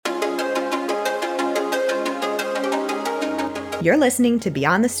You're listening to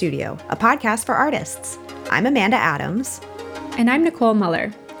Beyond the Studio, a podcast for artists. I'm Amanda Adams. And I'm Nicole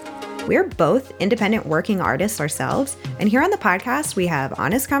Muller. We're both independent working artists ourselves, and here on the podcast, we have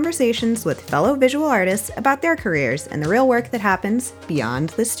honest conversations with fellow visual artists about their careers and the real work that happens beyond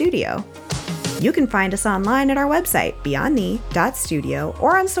the studio. You can find us online at our website, beyondthe.studio,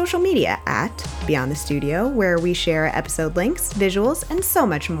 or on social media at Beyond the Studio, where we share episode links, visuals, and so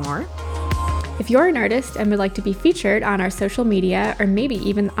much more. If you're an artist and would like to be featured on our social media or maybe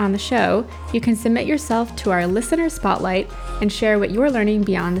even on the show, you can submit yourself to our listener spotlight and share what you're learning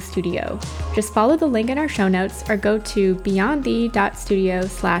beyond the studio. Just follow the link in our show notes or go to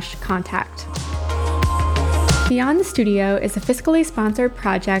beyondthe.studio/contact. Beyond the Studio is a fiscally sponsored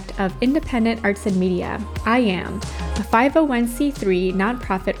project of Independent Arts and Media, IAM, a 501c3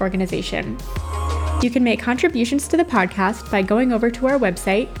 nonprofit organization. You can make contributions to the podcast by going over to our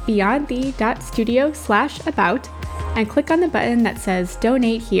website, beyondthe.studio/about, and click on the button that says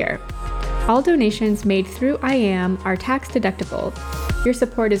Donate Here. All donations made through IAM are tax deductible. Your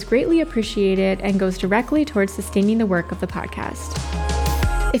support is greatly appreciated and goes directly towards sustaining the work of the podcast.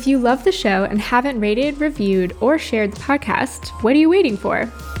 If you love the show and haven't rated, reviewed, or shared the podcast, what are you waiting for?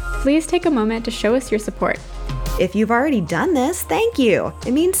 Please take a moment to show us your support. If you've already done this, thank you.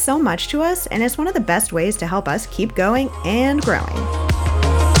 It means so much to us, and it's one of the best ways to help us keep going and growing.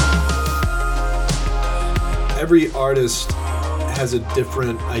 Every artist has a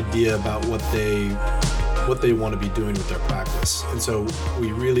different idea about what they want to be doing with their practice. And so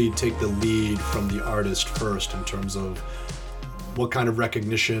we really take the lead from the artist first in terms of what kind of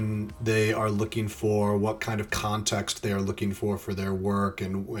recognition they are looking for, what kind of context they are looking for their work,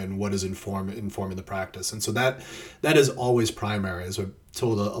 and what is informing the practice. And so that is always primary. As I've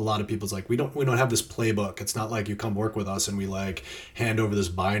told a lot of people, it's like we don't have this playbook. It's not like you come work with us and we like hand over this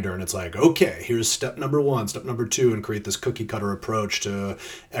binder and it's like, okay, here's step number 1, step number 2, and create this cookie cutter approach to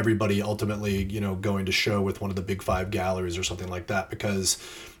everybody ultimately, going to show with one of the big 5 galleries or something like that. Because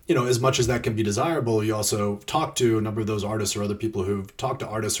as much as that can be desirable, you also talk to a number of those artists or other people who've talked to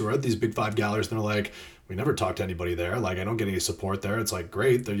artists who are at these big 5 galleries, and they're like, we never talked to anybody there. Like, I don't get any support there. It's like,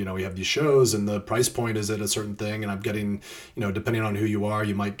 great, we have these shows and the price point is at a certain thing, and I'm getting, depending on who you are,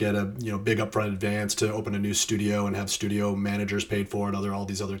 you might get a, big upfront advance to open a new studio and have studio managers paid for it, all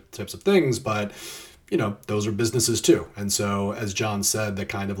these other types of things. But those are businesses too. And so, as John said, that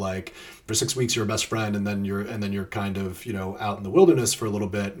kind of like for 6 weeks you're a best friend, and then you're kind of, out in the wilderness for a little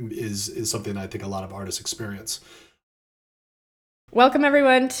bit is something I think a lot of artists experience. Welcome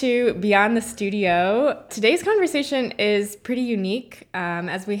everyone to Beyond the Studio. Today's conversation is pretty unique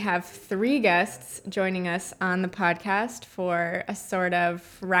as we have 3 guests joining us on the podcast for a sort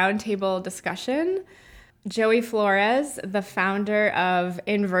of roundtable discussion. Joey Flores, the founder of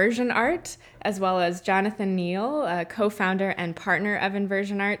Inversion Art, as well as Jonathan Neal, a co-founder and partner of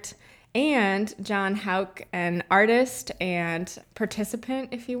Inversion Art, and John Hauk, an artist and participant,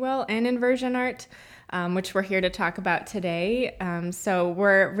 if you will, in Inversion Art, which we're here to talk about today. So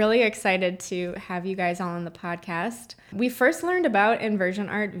we're really excited to have you guys all on the podcast. We first learned about Inversion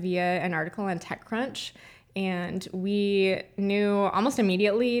Art via an article in TechCrunch, and we knew almost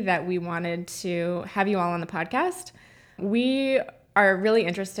immediately that we wanted to have you all on the podcast. We are really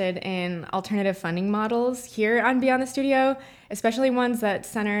interested in alternative funding models here on Beyond the Studio, especially ones that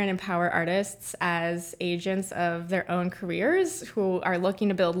center and empower artists as agents of their own careers who are looking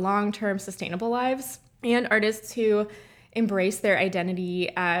to build long-term sustainable lives, and artists who embrace their identity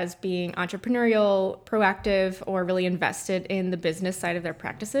as being entrepreneurial, proactive, or really invested in the business side of their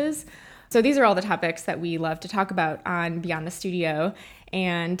practices. So these are all the topics that we love to talk about on Beyond the Studio.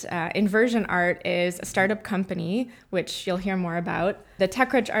 And Inversion Art is a startup company, which you'll hear more about. The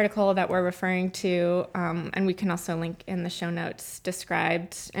TechCrunch article that we're referring to, and we can also link in the show notes,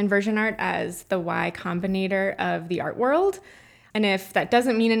 described Inversion Art as the Y Combinator of the art world. And if that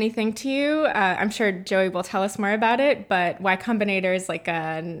doesn't mean anything to you, I'm sure Joey will tell us more about it, but Y Combinator is like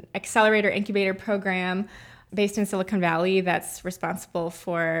an accelerator incubator program based in Silicon Valley that's responsible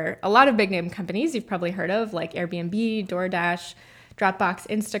for a lot of big name companies you've probably heard of, like Airbnb, DoorDash, Dropbox,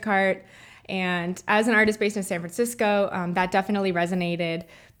 Instacart. And as an artist based in San Francisco, that definitely resonated.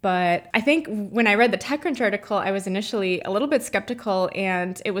 But I think when I read the TechCrunch article, I was initially a little bit skeptical,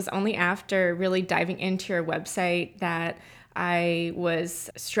 and it was only after really diving into your website that I was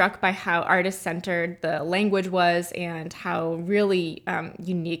struck by how artist-centered the language was and how really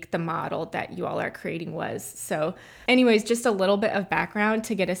unique the model that you all are creating was. So anyways, just a little bit of background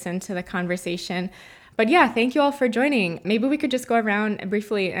to get us into the conversation. But yeah, thank you all for joining. Maybe we could just go around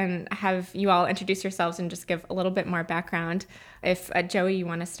briefly and have you all introduce yourselves and just give a little bit more background. If Joey, you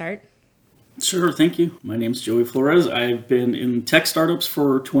want to start? Sure, thank you. My name's Joey Flores. I've been in tech startups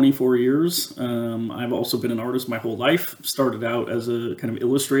for 24 years. I've also been an artist my whole life. Started out as a kind of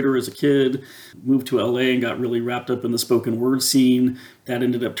illustrator as a kid, moved to LA and got really wrapped up in the spoken word scene. That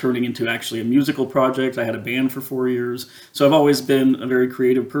ended up turning into actually a musical project. I had a band for 4 years. So I've always been a very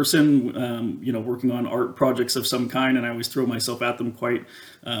creative person, working on art projects of some kind, and I always throw myself at them quite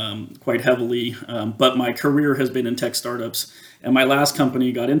heavily. But my career has been in tech startups. And my last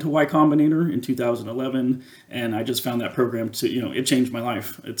company got into Y Combinator in 2011, and I just found that program it changed my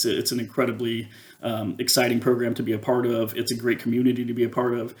life. It's an incredibly exciting program to be a part of. It's a great community to be a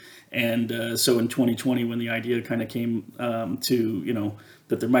part of. And so in 2020, when the idea kind of came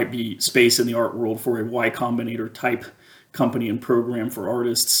that there might be space in the art world for a Y Combinator type company and program for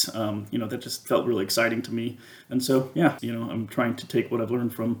artists, that just felt really exciting to me. And so, I'm trying to take what I've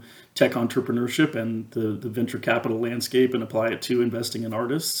learned from tech entrepreneurship and the venture capital landscape and apply it to investing in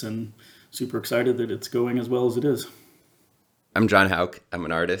artists, and super excited that it's going as well as it is. I'm John Hauk. I'm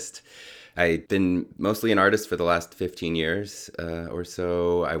an artist. I've been mostly an artist for the last 15 years or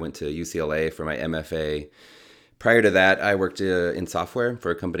so. I went to UCLA for my MFA. Prior to that, I worked in software for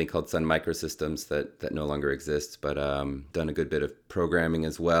a company called Sun Microsystems that no longer exists, but done a good bit of programming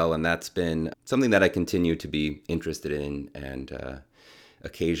as well. And that's been something that I continue to be interested in and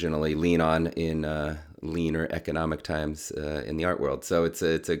occasionally lean on in leaner economic times in the art world. So it's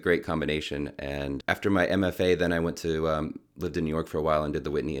a great combination. And after my MFA, then I went to lived in New York for a while and did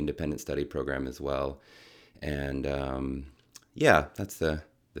the Whitney Independent Study Program as well. And that's the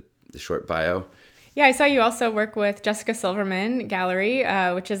short bio. Yeah, I saw you also work with Jessica Silverman Gallery,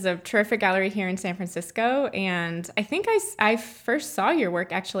 which is a terrific gallery here in San Francisco. And I think I first saw your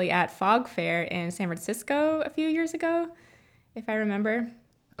work actually at Fog Fair in San Francisco a few years ago, if I remember.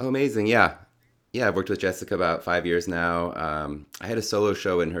 Oh, amazing. Yeah. Yeah, I've worked with Jessica about 5 years now. I had a solo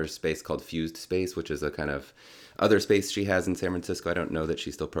show in her space called Fused Space, which is a kind of other space she has in San Francisco. I don't know that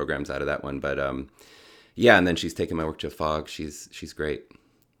she still programs out of that one, but and then she's taken my work to Fog. She's great.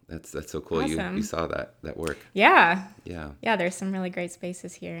 That's so cool. Awesome. You saw that work. Yeah. Yeah. Yeah, there's some really great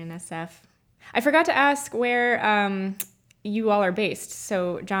spaces here in SF. I forgot to ask where you all are based.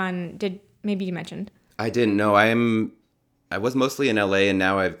 So John, maybe you mentioned. I didn't know. I was mostly in LA, and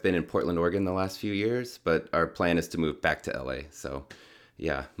now I've been in Portland, Oregon the last few years, but our plan is to move back to LA. So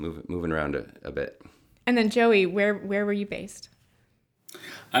yeah, moving around a bit. And then Joey, where were you based?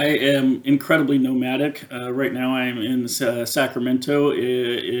 I am incredibly nomadic. Right now I'm in Sacramento.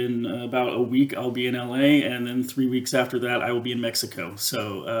 In about a week I'll be in LA, and then 3 weeks after that I will be in Mexico.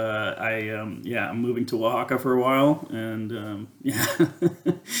 So I'm moving to Oaxaca for a while, and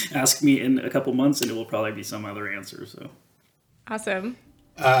ask me in a couple months and it will probably be some other answer. So Awesome.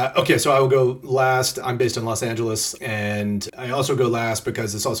 Okay, so I will go last. I'm based in Los Angeles, and I also go last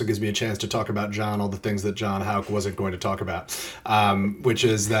because this also gives me a chance to talk about John, all the things that John Hauk wasn't going to talk about, which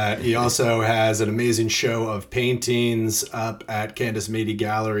is that he also has an amazing show of paintings up at Candace Mady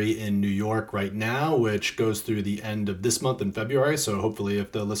Gallery in New York right now, which goes through the end of this month in February. So hopefully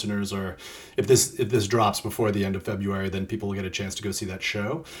if the listeners if this drops before the end of February, then people will get a chance to go see that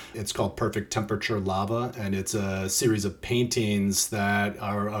show. It's called Perfect Temperature Lava, and it's a series of paintings that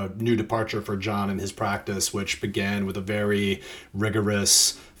are a new departure for John and his practice, which began with a very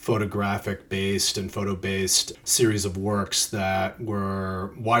rigorous photographic-based and photo-based series of works that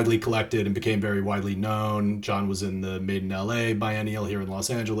were widely collected and became very widely known. John was in the Made in LA biennial here in Los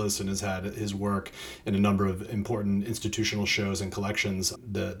Angeles and has had his work in a number of important institutional shows and collections.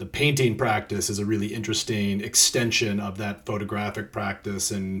 The painting practice is a really interesting extension of that photographic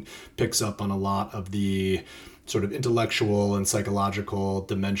practice and picks up on a lot of the sort of intellectual and psychological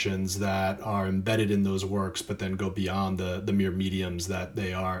dimensions that are embedded in those works, but then go beyond the mere mediums that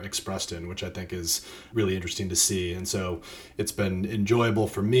they are expressed in, which I think is really interesting to see. And so it's been enjoyable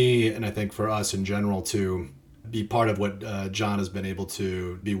for me, and I think for us in general, to be part of what John has been able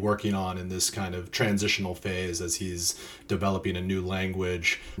to be working on in this kind of transitional phase as he's developing a new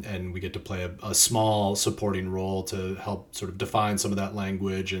language, and we get to play a small supporting role to help sort of define some of that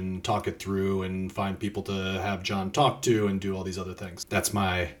language and talk it through and find people to have John talk to and do all these other things. That's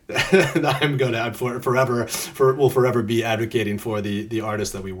will forever be advocating for the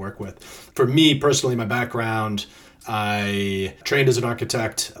artists that we work with. For me personally, my background, I trained as an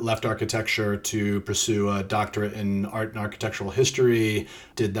architect, left architecture to pursue a doctorate in art and architectural history,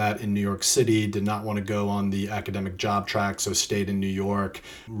 did that in New York City, did not want to go on the academic job track, so stayed in New York,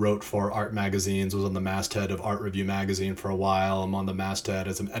 wrote for art magazines, was on the masthead of Art Review magazine for a while. I'm on the masthead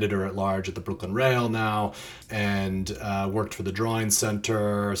as an editor at large at the Brooklyn Rail now, and worked for the Drawing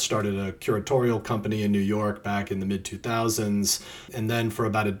Center, started a curatorial company in New York back in the mid-2000s, and then for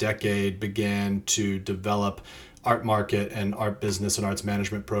about a decade began to develop art market and art business and arts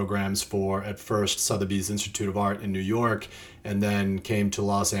management programs for, at first, Sotheby's Institute of Art in New York, and then came to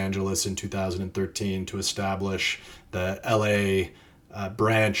Los Angeles in 2013 to establish the LA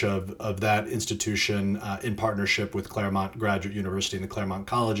branch of that institution in partnership with Claremont Graduate University and the Claremont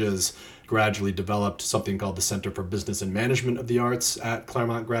Colleges. Gradually developed something called the Center for Business and Management of the Arts at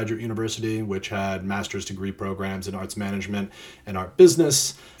Claremont Graduate University, which had master's degree programs in arts management and art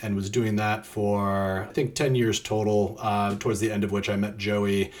business, and was doing that for, I think, 10 years total, towards the end of which I met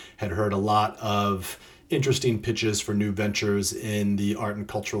Joey, had heard a lot of interesting pitches for new ventures in the art and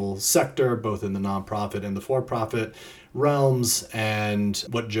cultural sector, both in the nonprofit and the for-profit realms, and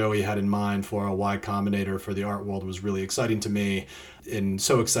what Joey had in mind for a Y Combinator for the art world was really exciting to me, and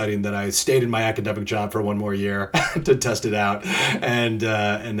so exciting that I stayed in my academic job for one more year to test it out, and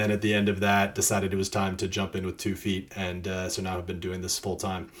then at the end of that decided it was time to jump in with 2 feet, and so now I've been doing this full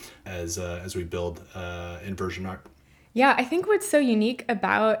time as we build Inversion Art. Yeah, I think what's so unique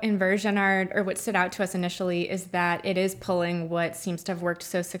about Inversion Art, or what stood out to us initially, is that it is pulling what seems to have worked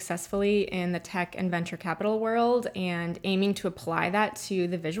so successfully in the tech and venture capital world and aiming to apply that to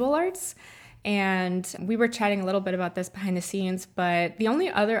the visual arts. And we were chatting a little bit about this behind the scenes, but the only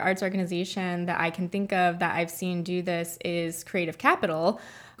other arts organization that I can think of that I've seen do this is Creative Capital,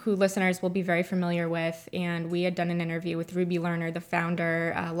 who listeners will be very familiar with. And we had done an interview with Ruby Lerner, the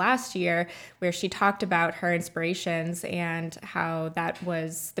founder, last year, where she talked about her inspirations and how that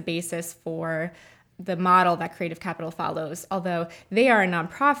was the basis for the model that Creative Capital follows, although they are a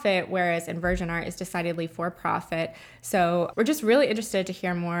nonprofit, whereas Inversion Art is decidedly for-profit. So we're just really interested to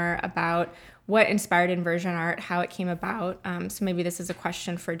hear more about what inspired Inversion Art, how it came about. So maybe this is a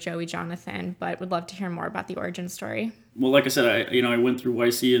question for Joey Jonathan, but would love to hear more about the origin story. Well, like I said, I went through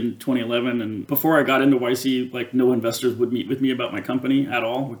YC in 2011, and before I got into YC, like no investors would meet with me about my company at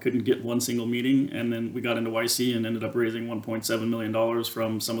all. We couldn't get one single meeting, and then we got into YC and ended up raising $1.7 million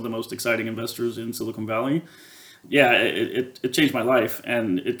from some of the most exciting investors in Silicon Valley. Yeah, it changed my life,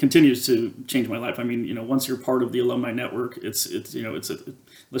 and it continues to change my life. I mean, once you're part of the alumni network, it's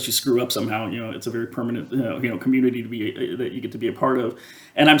unless you screw up somehow, it's a very permanent, community to be that you get to be a part of.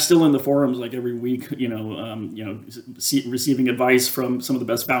 And I'm still in the forums like every week, receiving advice from some of the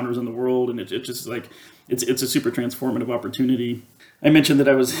best founders in the world, and it's just like it's a super transformative opportunity. I mentioned that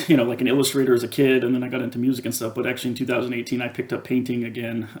I was, like an illustrator as a kid, and then I got into music and stuff. But actually in 2018, I picked up painting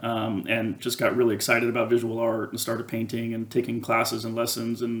again, and just got really excited about visual art and started painting and taking classes and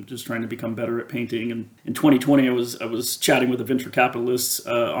lessons and just trying to become better at painting. And in 2020, I was chatting with a venture capitalist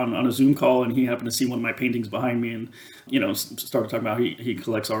on a Zoom call, and he happened to see one of my paintings behind me, and started talking about he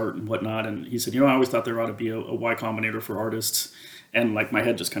collects art and whatnot. And he said, I always thought there ought to be a Y Combinator for artists. And like my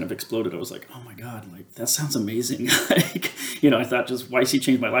head just kind of exploded. I was like, oh my God, like that sounds amazing. I thought just YC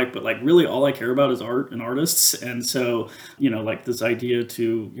changed my life, but like really all I care about is art and artists. And so, like this idea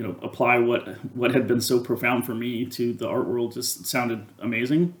to, apply what had been so profound for me to the art world just sounded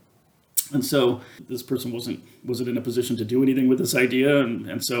amazing. And so this person wasn't in a position to do anything with this idea.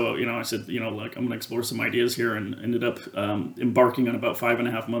 And so, I said, I'm going to explore some ideas here, and ended up embarking on about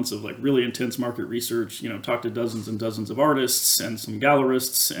 5.5 months of like really intense market research, talked to dozens and dozens of artists and some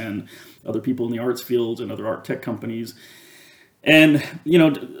gallerists and other people in the arts field and other art tech companies. And,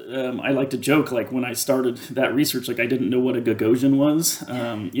 I like to joke, like when I started that research, like I didn't know what a Gagosian was.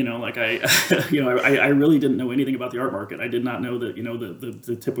 I really didn't know anything about the art market. I did not know that,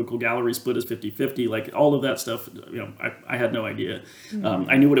 the typical gallery split is 50-50, like all of that stuff, I had no idea.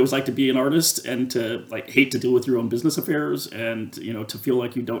 I knew what it was like to be an artist and to like hate to deal with your own business affairs and, to feel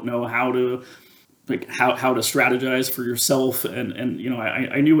like you don't know how to strategize for yourself, and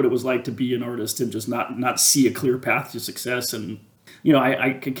I knew what it was like to be an artist and just not see a clear path to success. And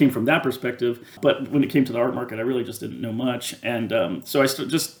I came from that perspective, but when it came to the art market, I really just didn't know much. And so I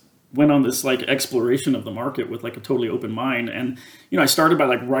just went on this like exploration of the market with like a totally open mind. And I started by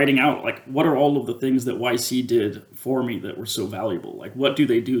like writing out like what are all of the things that YC did for me that were so valuable. Like what do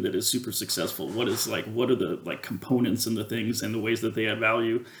they do that is super successful? What are the like components and the things and the ways that they add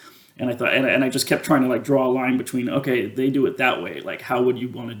value? And I thought, and I just kept trying to like draw a line between, okay, they do it that way. Like, how would you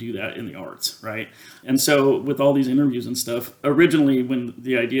want to do that in the arts, right? And so with all these interviews and stuff, originally when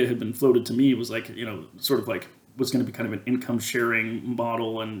the idea had been floated to me, it was like, sort of like was going to be kind of an income sharing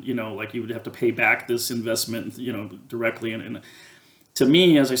model, and like you would have to pay back this investment directly. And to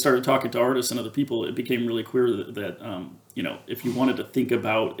me, as I started talking to artists and other people, it became really clear that if you wanted to think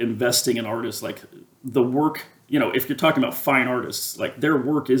about investing in artists, like the work, if you're talking about fine artists, like their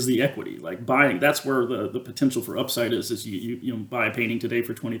work is the equity. Like buying, that's where the potential for upside is you buy a painting today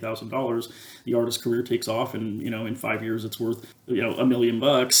for $20,000, the artist's career takes off, and in 5 years it's worth $1 million.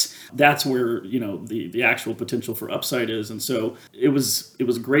 That's where the actual potential for upside is. And so it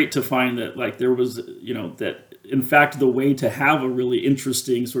was great to find that like there was that in fact the way to have a really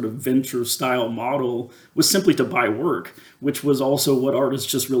interesting sort of venture style model was simply to buy work, which was also what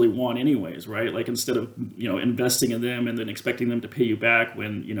artists just really want anyways, right? Like instead of investing in them and then expecting them to pay you back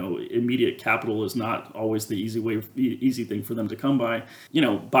when immediate capital is not always the easy thing for them to come by,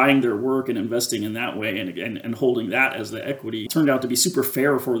 buying their work and investing in that way and holding that as the equity turned out to be super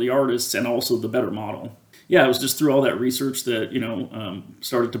fair for the artists and also the better model. Yeah, it was just through all that research that,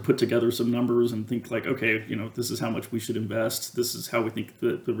 started to put together some numbers and think like, okay, this is how much we should invest. This is how we think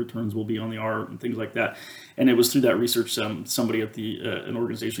the returns will be on the art and things like that. And it was through that research, somebody at an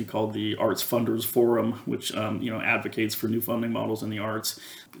organization called the Arts Funders Forum, which, advocates for new funding models in the arts.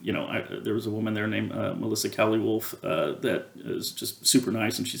 There was a woman there named Melissa Cowley-Wolf that is just super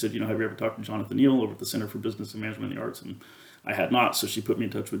nice. And she said, have you ever talked to Jonathan Neal over at the Center for Business and Management in the Arts? And I had not. So she put me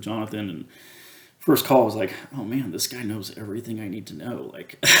in touch with Jonathan, and first call was like, oh man, this guy knows everything I need to know.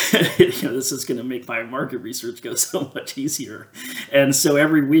 Like, this is going to make my market research go so much easier. And so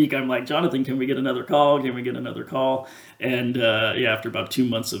every week I'm like, Jonathan, can we get another call? Can we get another call? And after about 2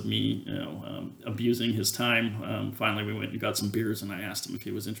 months of me, abusing his time, finally we went and got some beers, and I asked him if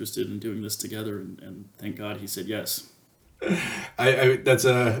he was interested in doing this together. And thank God he said yes. That's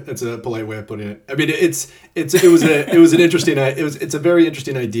a polite way of putting it. I mean, it's a very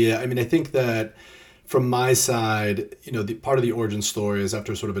interesting idea. I mean, I think that from my side, the part of the origin story is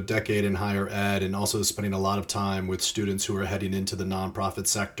after sort of a decade in higher ed and also spending a lot of time with students who are heading into the nonprofit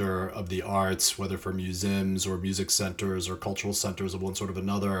sector of the arts, whether for museums or music centers or cultural centers of one sort of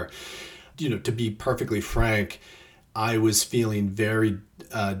another. To be perfectly frank, I was feeling very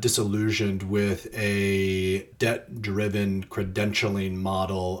disillusioned with a debt-driven credentialing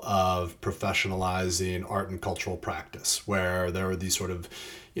model of professionalizing art and cultural practice, where there are these sort of,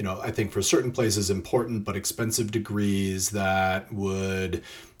 I think for certain places important but expensive degrees that would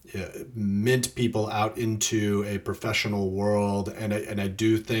mint people out into a professional world, and I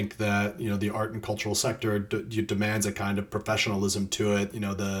do think that the art and cultural sector demands a kind of professionalism to it.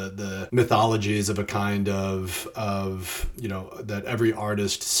 The mythologies of a kind of that every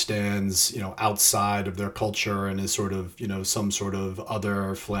artist stands outside of their culture and is sort of some sort of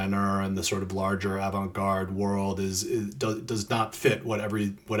other flaneur, and the sort of larger avant-garde world does not fit what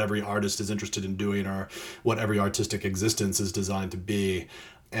every artist is interested in doing or what every artistic existence is designed to be.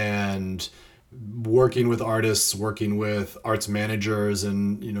 And working with artists, working with arts managers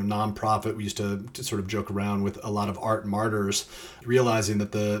and nonprofit, we used to sort of joke around with a lot of art martyrs, realizing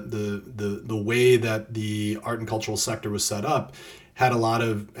that the way that the art and cultural sector was set up had a lot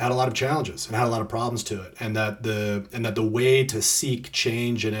of challenges and had a lot of problems to it, and that the way to seek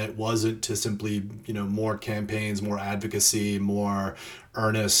change in it wasn't to simply more campaigns, more advocacy, more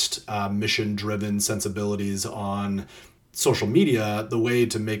earnest mission-driven sensibilities on social media. The way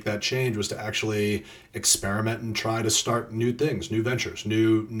to make that change was to actually experiment and try to start new things, new ventures,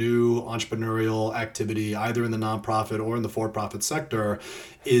 new entrepreneurial activity, either in the nonprofit or in the for-profit sector,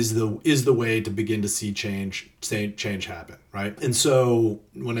 is the way to begin to see change happen, right? And so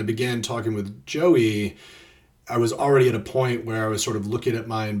when I began talking with Joey, I was already at a point where I was sort of looking at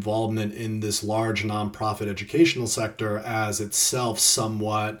my involvement in this large nonprofit educational sector as itself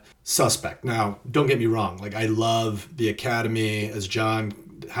somewhat suspect. Now, don't get me wrong. Like, I love the academy, as John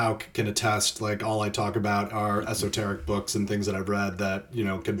Houck can attest. Like, all I talk about are esoteric books and things that I've read that,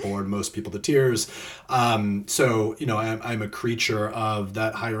 can bore most people to tears. So, I'm a creature of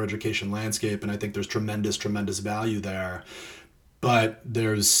that higher education landscape, and I think there's tremendous value there. But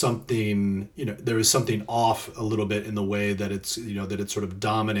there's something, there is something off a little bit in the way that it's, that it sort of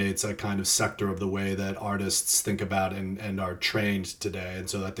dominates a kind of sector of the way that artists think about and are trained today. And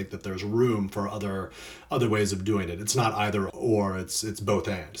so I think that there's room for other ways of doing it. It's not either or, it's both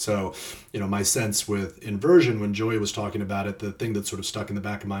and. So, my sense with Inversion, when Joey was talking about it, the thing that sort of stuck in the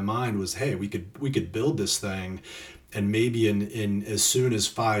back of my mind was, hey, we could build this thing, and maybe in as soon as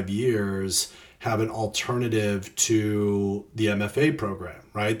 5 years, have an alternative to the MFA program,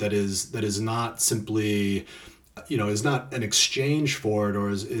 right? That is not simply is not an exchange for it, or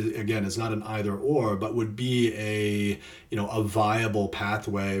is not an either or, but would be a viable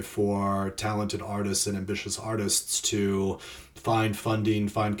pathway for talented artists and ambitious artists to find funding,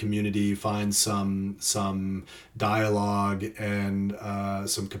 find community, find some dialogue and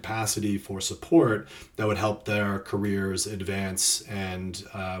some capacity for support that would help their careers advance, and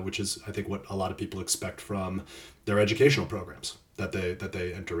which is, I think, what a lot of people expect from their educational programs that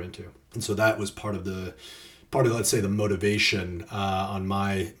they enter into. And so that was part of let's say the motivation on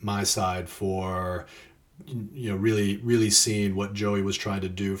my side for really seeing what Joey was trying to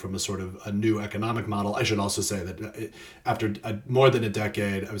do from a sort of a new economic model. I should also say that after more than a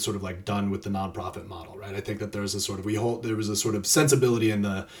decade, I was sort of like done with the nonprofit model, right? I think that there was a sort of sensibility in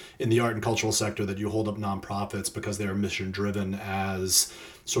the art and cultural sector that you hold up nonprofits because they are mission driven as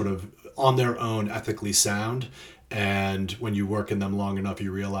sort of on their own ethically sound. And when you work in them long enough,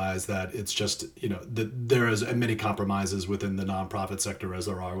 you realize that it's just, that there is as many compromises within the nonprofit sector as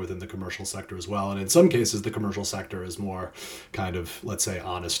there are within the commercial sector as well. And in some cases, the commercial sector is more kind of, let's say,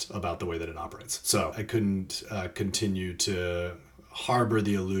 honest about the way that it operates. So I couldn't continue to harbor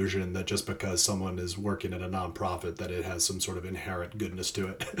the illusion that just because someone is working at a nonprofit that it has some sort of inherent goodness to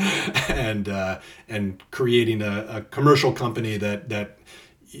it. and creating a commercial company that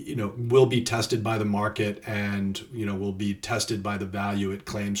will be tested by the market and, will be tested by the value it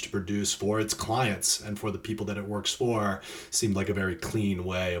claims to produce for its clients and for the people that it works for, seemed like a very clean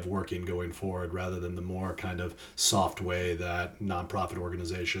way of working going forward, rather than the more kind of soft way that nonprofit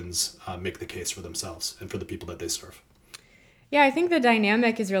organizations make the case for themselves and for the people that they serve. Yeah, I think the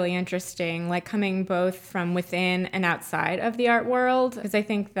dynamic is really interesting, like coming both from within and outside of the art world, because I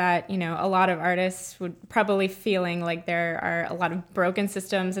think that, a lot of artists would probably feeling like there are a lot of broken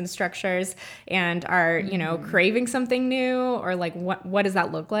systems and structures and are, craving something new, or like what does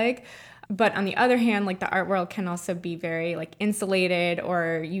that look like? But on the other hand, like the art world can also be very like insulated,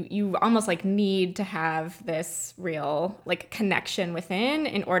 or you almost like need to have this real like connection within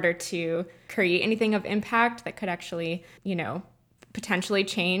in order to create anything of impact that could actually, potentially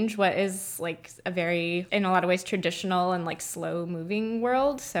change what is like a very, in a lot of ways, traditional and like slow moving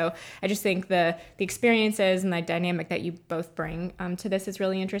world. So I just think the experiences and the dynamic that you both bring to this is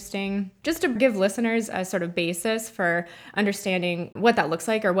really interesting. Just to give listeners a sort of basis for understanding what that looks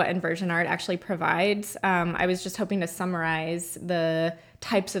like or what Inversion Art actually provides, I was just hoping to summarize the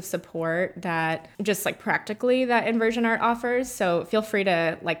types of support that just like practically that Inversion Art offers. So feel free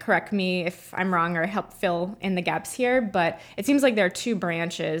to like correct me if I'm wrong or help fill in the gaps here. But it seems like there are two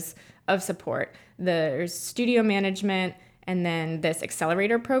branches of support. There's studio management and then this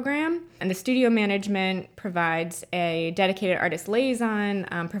accelerator program. And the studio management provides a dedicated artist liaison,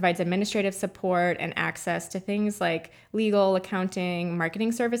 provides administrative support and access to things like legal, accounting,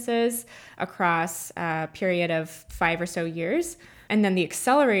 marketing services across a period of 5 or so years. And then the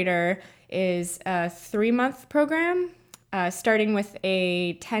accelerator is a 3-month program, starting with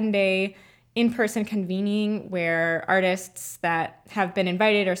a 10-day in-person convening where artists that have been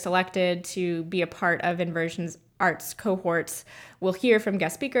invited or selected to be a part of Inversion's arts cohorts will hear from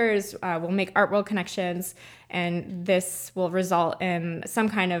guest speakers, will make art world connections, and this will result in some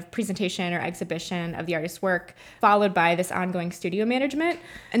kind of presentation or exhibition of the artist's work, followed by this ongoing studio management.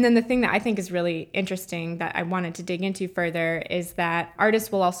 And then the thing that I think is really interesting that I wanted to dig into further is that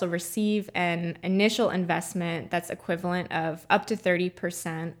artists will also receive an initial investment that's equivalent of up to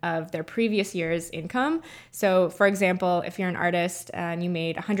 30% of their previous year's income. So for example, if you're an artist and you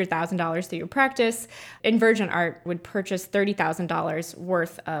made $100,000 through your practice, Inversion Art would purchase $30,000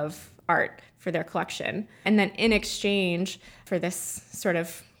 worth of art for their collection. And then in exchange for this sort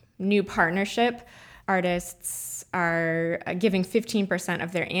of new partnership, artists are giving 15%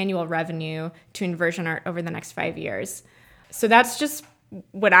 of their annual revenue to Inversion Art over the next 5 years. So that's just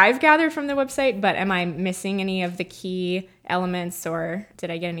what I've gathered from the website, but am I missing any of the key elements, or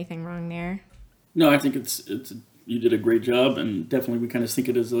did I get anything wrong there? No, I think it's you did a great job, and definitely we kind of think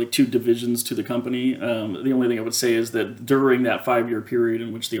it as like two divisions to the company. The only thing I would say is that during that 5-year period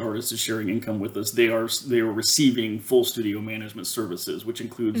in which the artist is sharing income with us, they are receiving full studio management services, which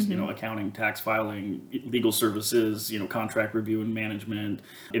includes accounting, tax filing, legal services, contract review and management,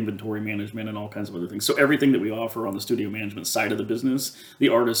 inventory management, and all kinds of other things. So everything that we offer on the studio management side of the business, the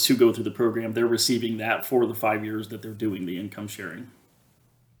artists who go through the program, they're receiving that for the 5 years that they're doing the income sharing.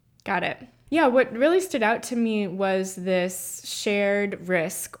 Got it. Yeah, what really stood out to me was this shared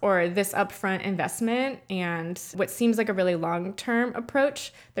risk, or this upfront investment, and what seems like a really long-term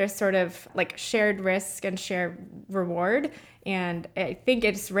approach. There's sort of like shared risk and shared reward. And I think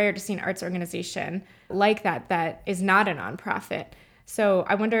it's rare to see an arts organization like that is not a nonprofit. So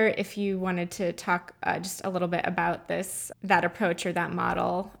I wonder if you wanted to talk just a little bit about that approach or that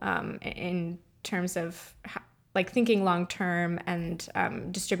model in terms of like thinking long term and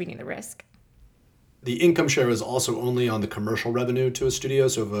distributing the risk. The income share is also only on the commercial revenue to a studio.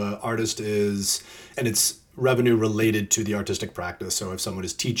 So if an artist is, and it's revenue related to the artistic practice. So if someone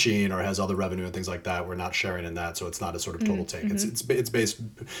is teaching or has other revenue and things like that, we're not sharing in that. So it's not a sort of total take. Mm-hmm. It's based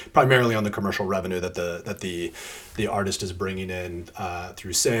primarily on the commercial revenue that the artist is bringing in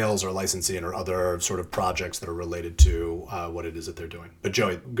through sales or licensing or other sort of projects that are related to what it is that they're doing. But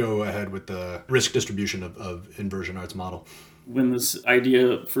Joey, go ahead with the risk distribution of Inversion Art's model. When this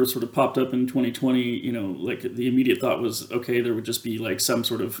idea first sort of popped up in 2020, like the immediate thought was, okay, there would just be like some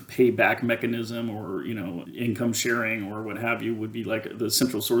sort of payback mechanism or, income sharing or what have you would be like the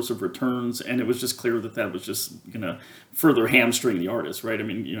central source of returns. And it was just clear that was just going to further hamstring the artist, right? I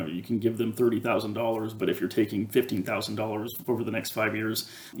mean, you can give them $30,000, but if you're taking $15,000 over the next 5 years,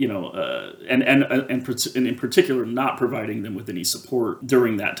 and in particular, not providing them with any support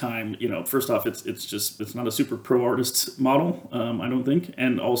during that time, first off, it's not a super pro artist model. I don't think.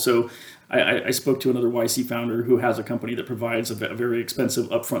 And also, I spoke to another YC founder who has a company that provides a very expensive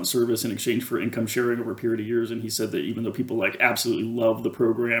upfront service in exchange for income sharing over a period of years. And he said that even though people like absolutely love the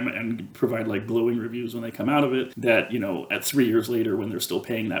program and provide like glowing reviews when they come out of it, that, at 3 years later, when they're still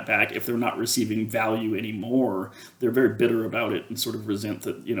paying that back, if they're not receiving value anymore, they're very bitter about it and sort of resent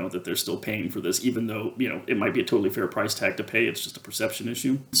that, that they're still paying for this, even though, it might be a totally fair price tag to pay. It's just a perception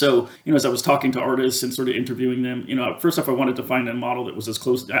issue. So, as I was talking to artists and sort of interviewing them, first off, I wanted to find a model that was as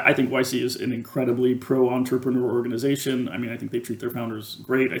close. I think YC is an incredibly pro-entrepreneur organization. I mean, I think they treat their founders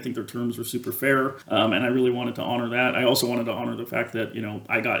great. I think their terms are super fair. And I really wanted to honor that. I also wanted to honor the fact that,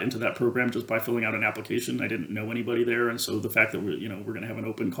 I got into that program just by filling out an application. I didn't know anybody there. And so the fact that we're going to have an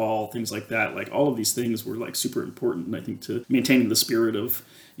open call, things like that, like all of these things were like super important. And I think to maintaining the spirit of,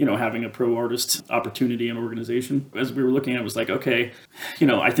 having a pro-artist opportunity and organization. As we were looking at it, was like, okay,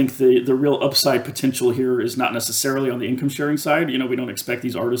 I think the real upside potential here is not necessarily on the income sharing side. We don't expect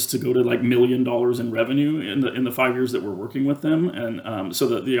these artists to go to like $1 million in revenue in the 5 years that we're working with them. And so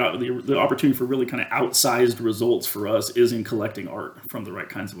the opportunity for really kind of outsized results for us is in collecting art from the right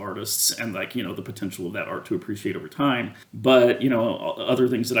kinds of artists and like, the potential of that art to appreciate over time. But, other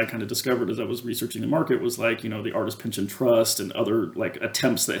things that I kind of discovered as I was researching the market was like, the Artist Pension Trust and other like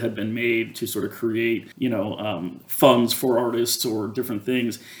attempts that had been made to sort of create, funds for artists or different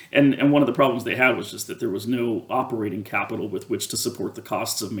things. And one of the problems they had was just that there was no operating capital with which to support the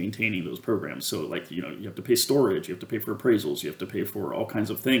costs of maintaining those programs. So like, you have to pay storage, you have to pay for appraisals, you have to pay for all kinds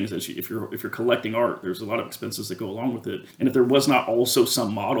of things. If you're collecting art, there's a lot of expenses that go along with it. And if there was not also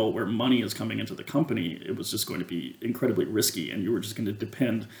some model where money is coming into the company, it was just going to be incredibly risky. And you were just going to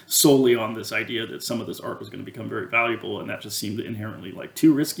depend solely on this idea that some of this art was going to become very valuable. And that just seemed inherently like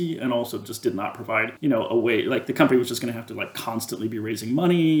too risky, and also just did not provide, a way, like the company was just going to have to like constantly be raising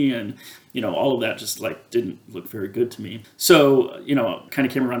money, and, all of that just like didn't look very good to me. So, kind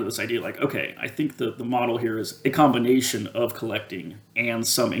of came around to this idea like, okay, I think the model here is a combination of collecting and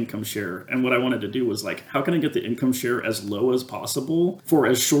some income share. And what I wanted to do was like, how can I get the income share as low as possible for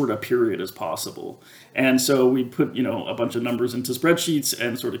as short a period as possible? And so we put, a bunch of numbers into spreadsheets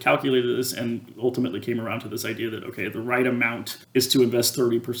and sort of calculated this, and ultimately came around to this idea that, okay, the right amount is to invest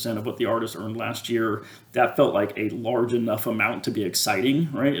 30% of what the artist earned last year. That felt like a large enough amount to be exciting,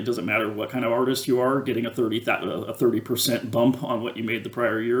 right? It doesn't matter what kind of artist you are, getting a 30% bump on what you made the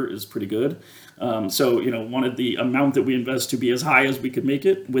prior year is pretty good. So, wanted the amount that we invest to be as high as we could make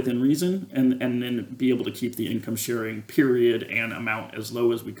it within reason, and then be able to keep the income sharing period and amount as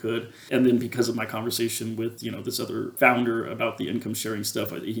low as we could. And then because of my conversation with, this other founder about the income sharing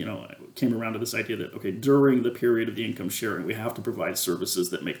stuff, I came around to this idea that, okay, during the period of the income sharing, we have to provide services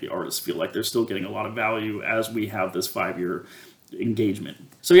that make the artists feel like they're still getting a lot of value as we have this 5-year engagement.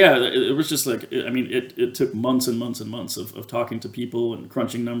 So yeah, it was just like, it took months and months and months of talking to people and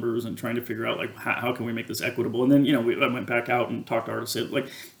crunching numbers and trying to figure out like, how can we make this equitable? And then, I went back out and talked to artists, said like,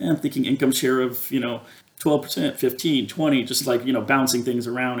 I'm thinking income share of, 12%, 15, 20, just like, bouncing things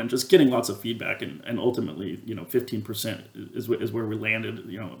around and just getting lots of feedback. And ultimately, 15% is where we landed.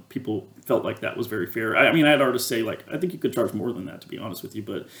 People felt like that was very fair. I had artists say like, I think you could charge more than that, to be honest with you.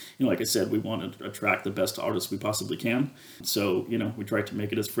 But, like I said, we want to attract the best artists we possibly can. So, we tried to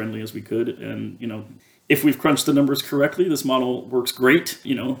make it as friendly as we could. And, if we've crunched the numbers correctly, this model works great.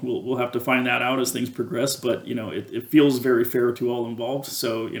 We'll have to find that out as things progress, but it feels very fair to all involved.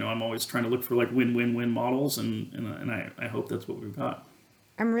 So I'm always trying to look for like win-win-win models, and I hope that's what we've got.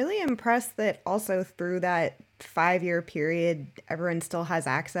 I'm really impressed that also through that 5-year period, everyone still has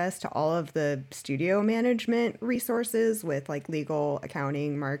access to all of the studio management resources with like legal,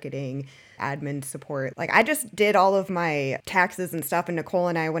 accounting, marketing, admin support. Like I just did all of my taxes and stuff, and Nicole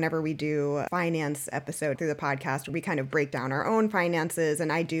and I, whenever we do a finance episode through the podcast, we kind of break down our own finances,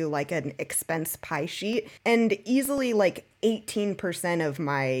 and I do like an expense pie sheet, and easily like 18% of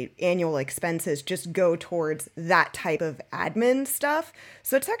my annual expenses just go towards that type of admin stuff.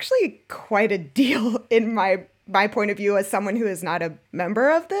 So it's actually quite a deal in my point of view as someone who is not a member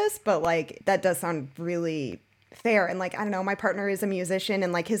of this, but like that does sound really fair. And like, I don't know, my partner is a musician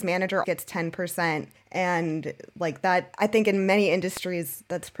and like his manager gets 10%. And like that, I think in many industries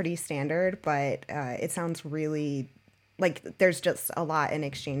that's pretty standard, but it sounds really like there's just a lot in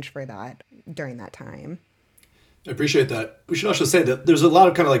exchange for that during that time. I appreciate that. We should also say that there's a lot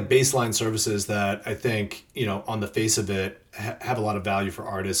of kind of like baseline services that I think, on the face of it, have a lot of value for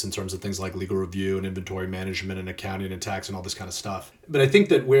artists in terms of things like legal review and inventory management and accounting and tax and all this kind of stuff. But I think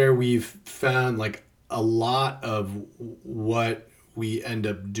that where we've found like a lot of what we end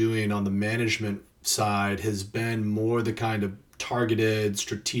up doing on the management side has been more the kind of targeted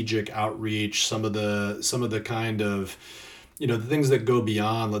strategic outreach, some of the kind of the things that go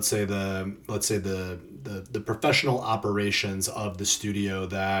beyond, let's say the professional operations of the studio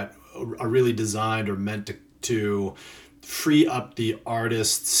that are really designed or meant to free up the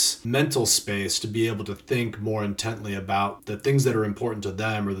artist's mental space to be able to think more intently about the things that are important to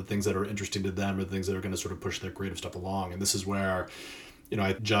them or the things that are interesting to them or the things that are going to sort of push their creative stuff along. And this is where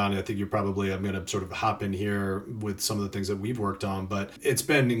John, I think I'm going to sort of hop in here with some of the things that we've worked on, but it's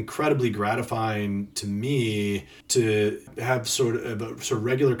been incredibly gratifying to me to have sort of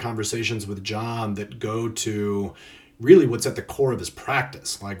regular conversations with John that go to really what's at the core of his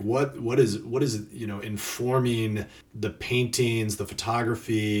practice. Like what is informing the paintings, the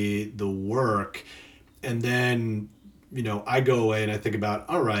photography, the work. And then, I go away and I think about,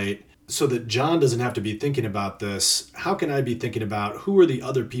 all right, so that John doesn't have to be thinking about this, how can I be thinking about who are the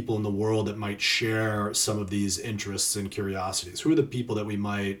other people in the world that might share some of these interests and curiosities? Who are the people that we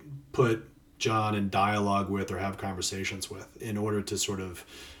might put John in dialogue with or have conversations with in order to sort of,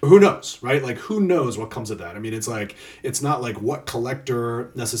 who knows, right? Like who knows what comes of that? I mean, it's not like what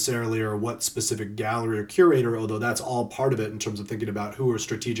collector necessarily or what specific gallery or curator, although that's all part of it in terms of thinking about who are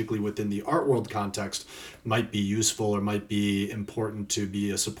strategically within the art world context might be useful or might be important to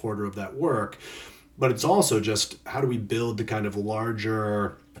be a supporter of that work. But it's also just how do we build the kind of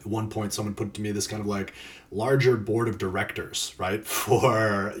larger, at one point someone put to me this kind of like larger board of directors, right?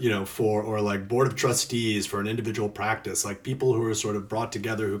 For or like board of trustees for an individual practice, like people who are sort of brought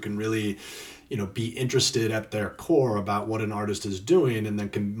together who can really, be interested at their core about what an artist is doing and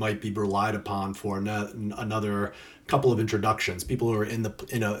then might be relied upon for another couple of introductions, people who are in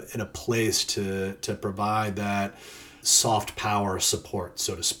a place to provide that soft power support,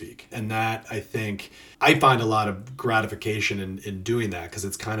 so to speak. And that, I think, I find a lot of gratification in doing that because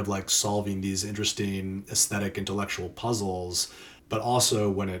it's kind of like solving these interesting aesthetic intellectual puzzles. But also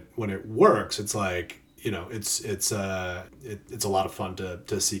when it works, it's like, it's a lot of fun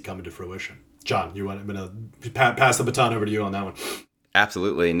to see come into fruition. John, I'm going to pass the baton over to you on that one.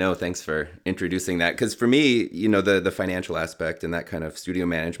 Absolutely. No, thanks for introducing that. Because for me, the financial aspect and that kind of studio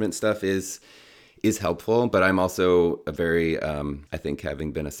management stuff is helpful, but I'm also a very, I think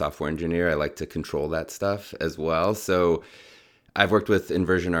having been a software engineer, I like to control that stuff as well. So I've worked with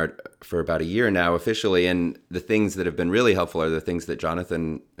Inversion Art for about a year now officially, and the things that have been really helpful are the things that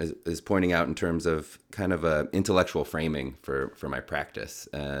Jonathan is pointing out in terms of kind of a intellectual framing for my practice.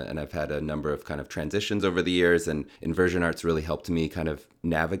 And I've had a number of kind of transitions over the years, and Inversion Art's really helped me kind of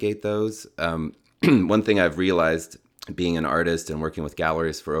navigate those. One thing I've realized being an artist and working with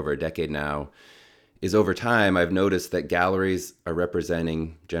galleries for over a decade now is over time, I've noticed that galleries are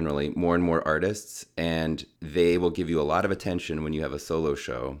representing generally more and more artists, and they will give you a lot of attention when you have a solo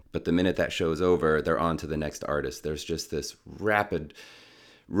show. But the minute that show's over, they're on to the next artist. There's just this rapid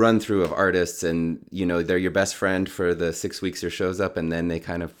run through of artists, and they're your best friend for the 6 weeks your show's up, and then they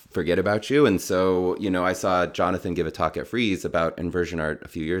kind of forget about you. And so, I saw Jonathan give a talk at Frieze about Inversion Art a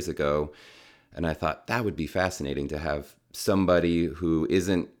few years ago, and I thought that would be fascinating to have somebody who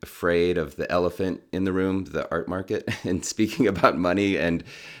isn't afraid of the elephant in the room, the art market, and speaking about money and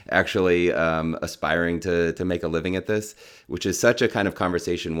actually aspiring to make a living at this, which is such a kind of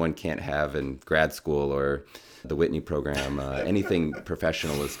conversation one can't have in grad school or the Whitney program. Anything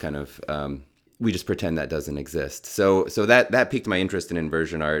professional is kind of, we just pretend that doesn't exist. So that piqued my interest in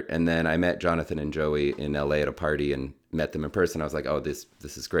Inversion Art. And then I met Jonathan and Joey in LA at a party and met them in person. I was like, oh, this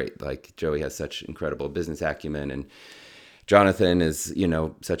is great. Like Joey has such incredible business acumen, and Jonathan is,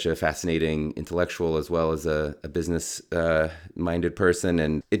 such a fascinating intellectual as well as a business minded person.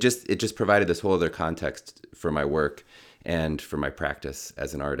 And it just provided this whole other context for my work and for my practice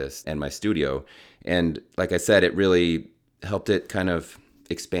as an artist and my studio. And like I said, it really helped it kind of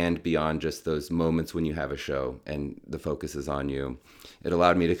expand beyond just those moments when you have a show and the focus is on you. It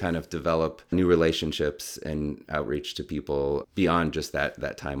allowed me to kind of develop new relationships and outreach to people beyond just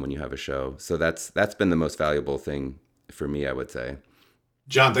that time when you have a show. So that's been the most valuable thing for me, I would say.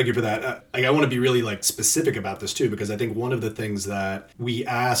 John, thank you for that. I want to be really specific about this too, because I think one of the things that we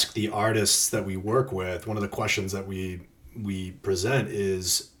ask the artists that we work with, one of the questions that we present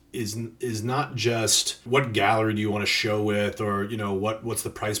is not just what gallery do you want to show with, or what's the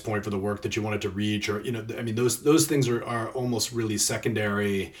price point for the work that you want it to reach, or those things are almost really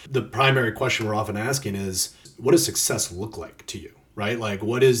secondary. The primary question we're often asking is, what does success look like to you, right? Like,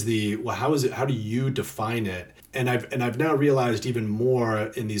 what is how do you define it? And I've now realized even more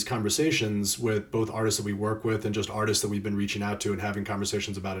in these conversations with both artists that we work with and just artists that we've been reaching out to and having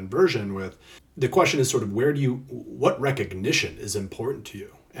conversations about Inversion with. The question is sort of what recognition is important to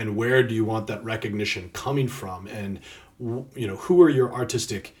you, and where do you want that recognition coming from, and who are your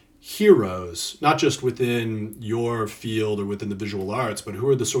artistic heroes, not just within your field or within the visual arts, but who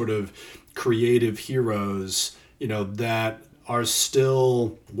are the sort of creative heroes that are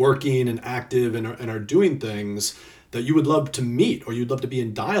still working and active and are doing things that you would love to meet, or you'd love to be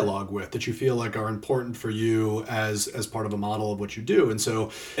in dialogue with, that you feel like are important for you as part of a model of what you do.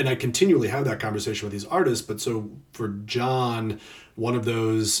 And I continually have that conversation with these artists. But so for John, one of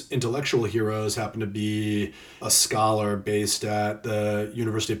those intellectual heroes happened to be a scholar based at the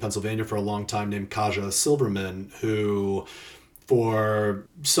University of Pennsylvania for a long time named Kaja Silverman, who, for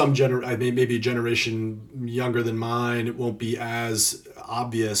some maybe a generation younger than mine, it won't be as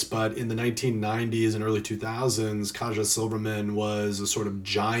obvious, but in the 1990s and early 2000s, Kaja Silverman was a sort of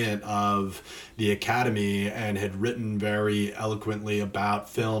giant of the academy and had written very eloquently about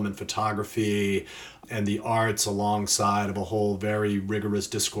film and photography and the arts, alongside of a whole very rigorous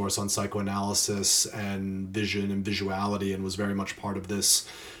discourse on psychoanalysis and vision and visuality, and was very much part of this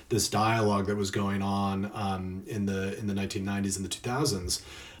dialogue that was going on in the 1990s and the 2000s.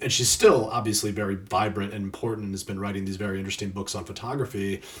 And she's still obviously very vibrant and important, and has been writing these very interesting books on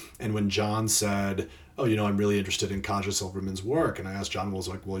photography. And when John said, oh, I'm really interested in Kaja Silverman's work, and I asked John, was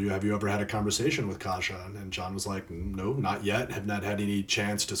like, well, have you ever had a conversation with Kaja? And John was like, no, not yet. Have not had any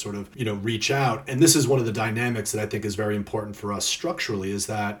chance to sort of, reach out. And this is one of the dynamics that I think is very important for us structurally, is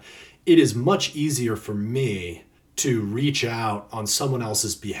that it is much easier for me to reach out on someone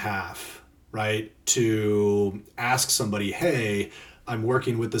else's behalf, right? To ask somebody, hey, I'm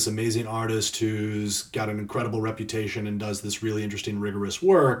working with this amazing artist who's got an incredible reputation and does this really interesting, rigorous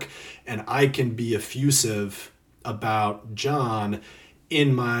work, and I can be effusive about John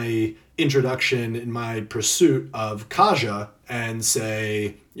in my introduction, in my pursuit of Kaja, and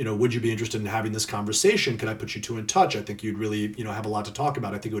say, would you be interested in having this conversation? Could I put you two in touch? I think you'd really, have a lot to talk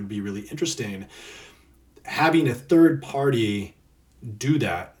about. I think it would be really interesting. Having a third party do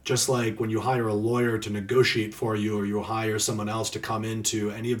that, just like when you hire a lawyer to negotiate for you, or you hire someone else to come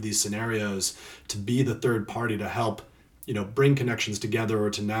into any of these scenarios, to be the third party to help, bring connections together or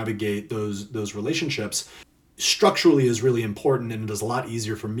to navigate those relationships, structurally is really important. And it is a lot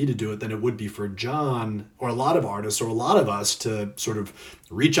easier for me to do it than it would be for John, or a lot of artists, or a lot of us, to sort of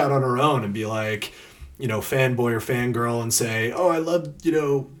reach out on our own and be like, fanboy or fangirl and say, oh, I love,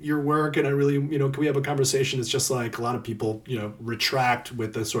 your work, and I really, can we have a conversation? It's just like a lot of people, retract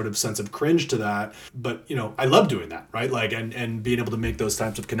with a sort of sense of cringe to that. But, I love doing that, right? Like, and being able to make those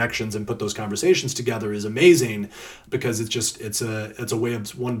types of connections and put those conversations together is amazing, because it's a way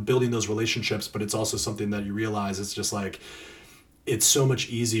of, one, building those relationships, but it's also something that you realize it's just like, it's so much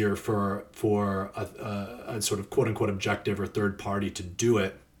easier for a sort of quote unquote objective or third party to do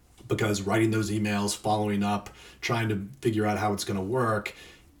it, because writing those emails, following up, trying to figure out how it's going to work,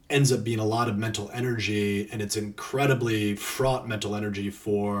 ends up being a lot of mental energy, and it's incredibly fraught mental energy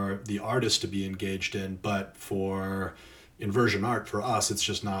for the artist to be engaged in. But for Inversion art, for us, it's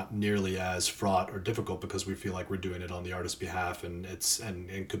just not nearly as fraught or difficult, because we feel like we're doing it on the artist's behalf, and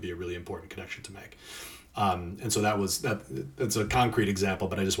it could be a really important connection to make. And so that's a concrete example,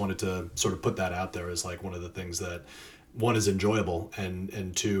 but I just wanted to sort of put that out there as like one of the things that, one, is enjoyable,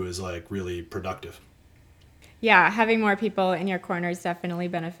 and two, is like really productive. Yeah, having more people in your corner is definitely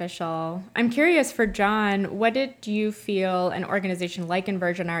beneficial. I'm curious, for John, what did you feel an organization like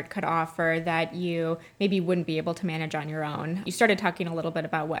Inversion Art could offer that you maybe wouldn't be able to manage on your own? You started talking a little bit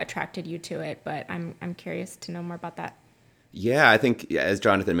about what attracted you to it, but I'm curious to know more about that. Yeah, I think as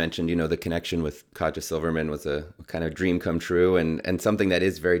Jonathan mentioned, the connection with Katja Silverman was a kind of dream come true, and something that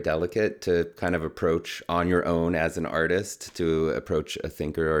is very delicate to kind of approach on your own as an artist, to approach a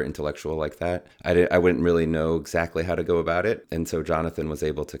thinker or intellectual like that. I wouldn't really know exactly how to go about it. And so Jonathan was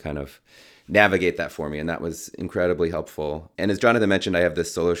able to kind of navigate that for me, and that was incredibly helpful. And as Jonathan mentioned, I have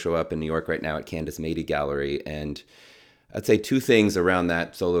this solo show up in New York right now at Candace Mady Gallery, and I'd say two things around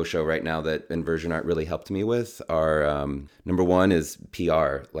that solo show right now that Inversion Art really helped me with are, number one is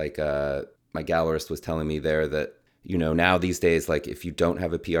PR. Like my gallerist was telling me there that, now these days, like if you don't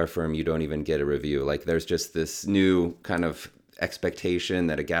have a PR firm, you don't even get a review. Like there's just this new kind of expectation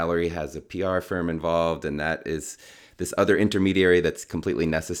that a gallery has a PR firm involved, and that is this other intermediary that's completely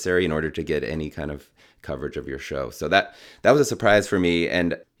necessary in order to get any kind of coverage of your show. So that was a surprise for me.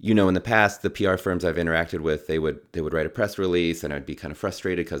 And in the past, the PR firms I've interacted with, they would write a press release, and I'd be kind of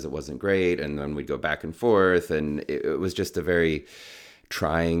frustrated because it wasn't great, and then we'd go back and forth, and it was just a very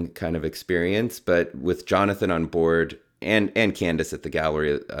trying kind of experience. But with Jonathan on board and Candace at the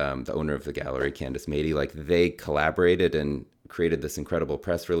gallery, the owner of the gallery, Candace Mady, like they collaborated and created this incredible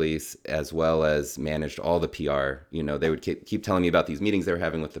press release, as well as managed all the PR. They would keep telling me about these meetings they were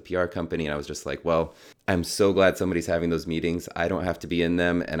having with the PR company, and I was just like, well, I'm so glad somebody's having those meetings. I don't have to be in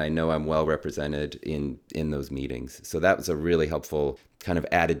them, and I know I'm well represented in those meetings. So that was a really helpful kind of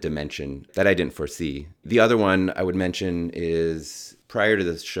added dimension that I didn't foresee. The other one I would mention is, prior to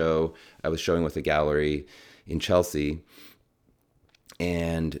this show, I was showing with a gallery in Chelsea,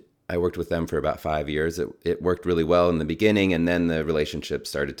 and I worked with them for about 5 years. It worked really well in the beginning, and then the relationship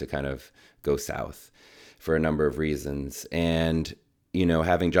started to kind of go south for a number of reasons. And,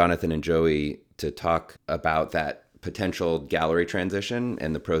 having Jonathan and Joey to talk about that potential gallery transition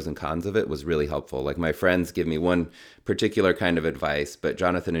and the pros and cons of it was really helpful. Like my friends give me one particular kind of advice, but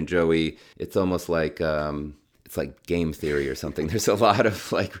Jonathan and Joey, it's almost like it's like game theory or something. There's a lot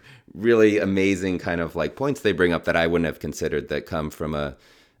of like really amazing kind of like points they bring up that I wouldn't have considered, that come from a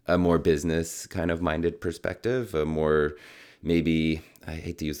more business kind of minded perspective, a more, maybe, I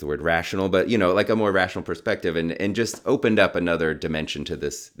hate to use the word rational, but like a more rational perspective, and just opened up another dimension to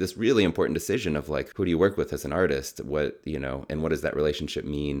this really important decision of like, who do you work with as an artist? What, and what does that relationship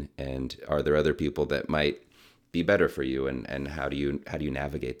mean? And are there other people that might be better for you? And how do you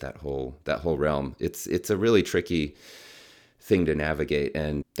navigate that whole realm? It's a really tricky thing to navigate.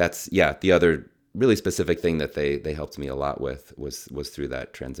 And that's, the other really specific thing that they helped me a lot with was through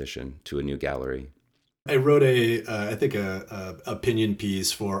that transition to a new gallery. I wrote a opinion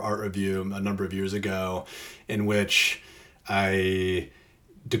piece for Art Review a number of years ago, in which I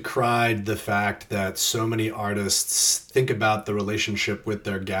decried the fact that so many artists think about the relationship with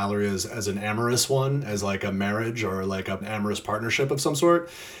their gallery as an amorous one, as like a marriage or like an amorous partnership of some sort.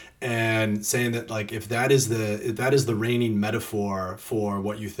 And saying that like if that is the reigning metaphor for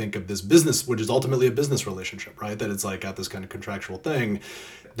what you think of this business, which is ultimately a business relationship, right? That it's like got this kind of contractual thing,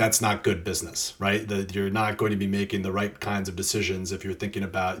 that's not good business, right? That you're not going to be making the right kinds of decisions if you're thinking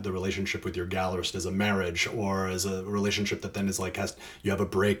about the relationship with your gallerist as a marriage, or as a relationship that then is like you have a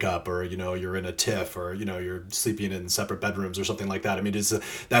breakup, or you're in a tiff, or you're sleeping in separate bedrooms or something like that. I mean,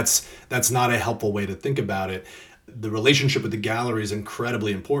 that's not a helpful way to think about it. The relationship with the gallery is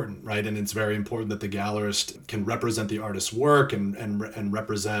incredibly important, right? And it's very important that the gallerist can represent the artist's work and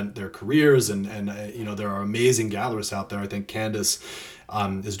represent their careers. And there are amazing gallerists out there. I think Candace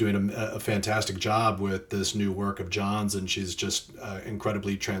is doing a fantastic job with this new work of John's, and she's just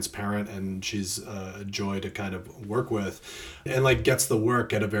incredibly transparent, and she's a joy to kind of work with, and like gets the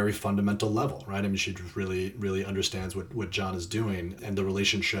work at a very fundamental level, right? I mean, she really, really understands what John is doing and the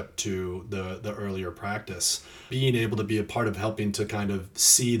relationship to the earlier practice. Being able to be a part of helping to kind of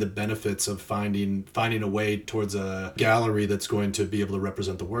see the benefits of finding a way towards a gallery that's going to be able to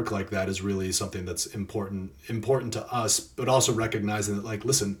represent the work like that is really something that's important to us, but also recognizing that, like,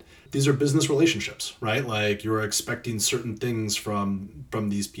 listen, these are business relationships, right? Like, you're expecting certain things from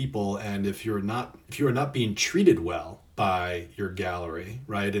these people, and if you're not being treated well by your gallery,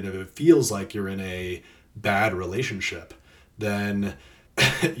 right, and if it feels like you're in a bad relationship, then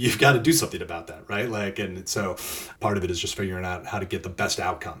you've got to do something about that, right? Like, and so part of it is just figuring out how to get the best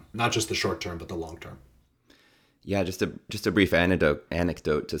outcome, not just the short term, but the long term. Yeah, just a brief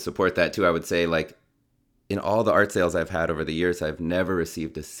anecdote to support that too. I would say, like, in all the art sales I've had over the years, I've never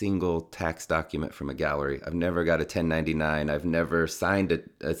received a single tax document from a gallery. I've never got a 1099. I've never signed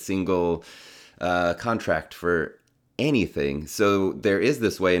a single contract for anything. So there is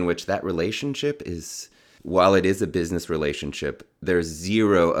this way in which that relationship is while it is a business relationship, there's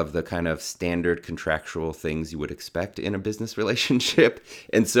zero of the kind of standard contractual things you would expect in a business relationship.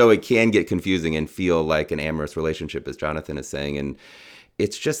 And so it can get confusing and feel like an amorous relationship, as Jonathan is saying. And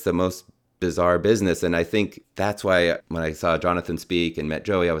it's just the most bizarre business. And I think that's why when I saw Jonathan speak and met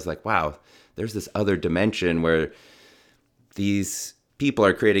Joey, I was like, wow, there's this other dimension where these people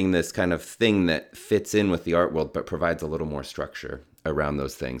are creating this kind of thing that fits in with the art world, but provides a little more structure around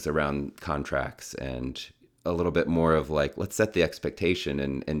those things, around contracts, and a little bit more of like, let's set the expectation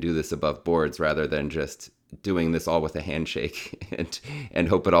and do this above boards rather than just doing this all with a handshake and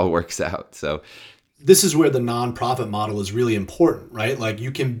hope it all works out. So this is where the nonprofit model is really important, right? Like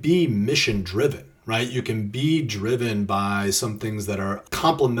you can be mission driven, right? You can be driven by some things that are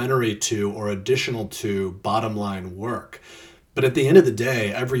complementary to or additional to bottom line work. But at the end of the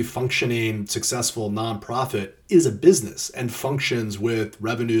day, every functioning, successful nonprofit is a business and functions with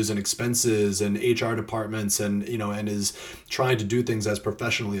revenues and expenses and HR departments and is trying to do things as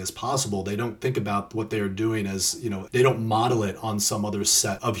professionally as possible. They don't think about what they are doing as, they don't model it on some other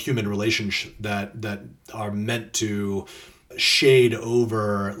set of human relationships that are meant to shade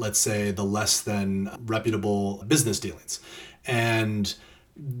over, let's say, the less than reputable business dealings. And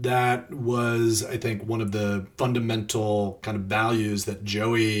that was, I think, one of the fundamental kind of values that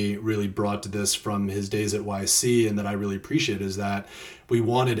Joey really brought to this from his days at YC, and that I really appreciate, is that we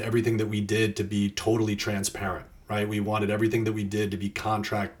wanted everything that we did to be totally transparent, right? We wanted everything that we did to be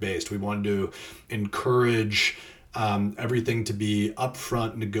contract based. We wanted to encourage everything to be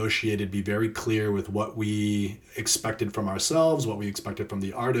upfront, negotiated, be very clear with what we expected from ourselves, what we expected from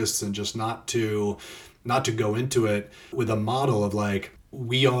the artists, and just not to go into it with a model of like,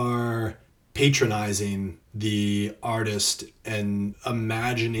 we are patronizing the artist and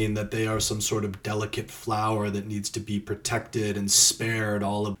imagining that they are some sort of delicate flower that needs to be protected and spared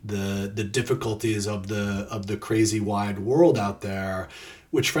all of the difficulties of the crazy wide world out there,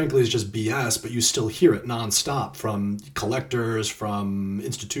 which frankly is just BS, but you still hear it nonstop from collectors, from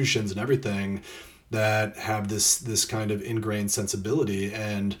institutions and everything that have this kind of ingrained sensibility.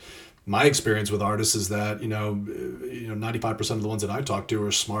 And my experience with artists is that, 95% of the ones that I talk to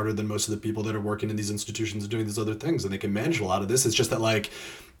are smarter than most of the people that are working in these institutions and doing these other things, and they can manage a lot of this. It's just that like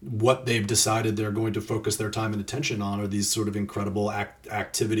what they've decided they're going to focus their time and attention on are these sort of incredible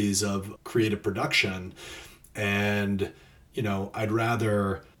activities of creative production. And, I'd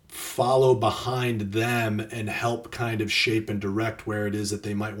rather follow behind them and help kind of shape and direct where it is that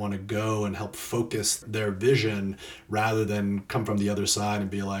they might want to go and help focus their vision, rather than come from the other side and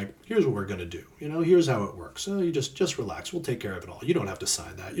be like, here's what we're going to do. Here's how it works. So you just relax. We'll take care of it all. You don't have to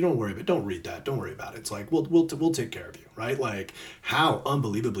sign that. You don't worry about it. Don't read that. Don't worry about it. It's like, we'll take care of you, right? Like, how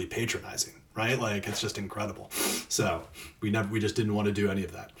unbelievably patronizing, right? Like, it's just incredible. So we just didn't want to do any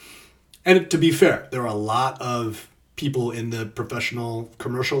of that. And to be fair, there are a lot of people in the professional,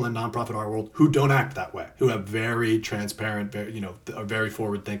 commercial, and nonprofit art world who don't act that way, who have very transparent, are very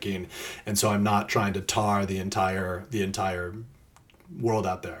forward thinking. And so I'm not trying to tar the entire world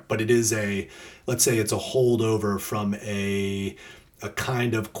out there, but it is let's say it's a holdover from a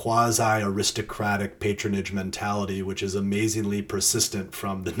kind of quasi-aristocratic patronage mentality, which is amazingly persistent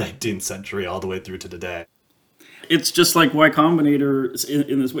from the 19th century all the way through to today. It's just like Y Combinator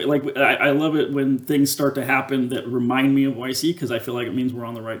in this way. Like, I love it when things start to happen that remind me of YC, because I feel like it means we're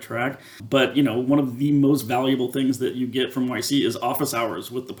on the right track. But, one of the most valuable things that you get from YC is office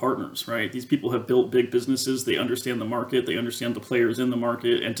hours with the partners, right? These people have built big businesses. They understand the market. They understand the players in the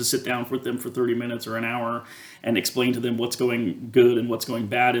market. And to sit down with them for 30 minutes or an hour and explain to them what's going good and what's going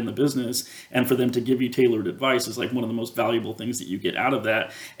bad in the business, and for them to give you tailored advice is like one of the most valuable things that you get out of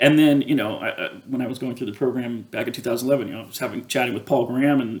that. And then, when I was going through the program back in 2011, I was chatting with Paul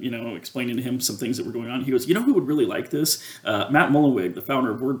Graham and, explaining to him some things that were going on. He goes, who would really like this? Matt Mullenweg, the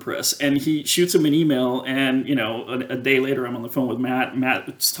founder of WordPress. And he shoots him an email, and, a day later I'm on the phone with Matt.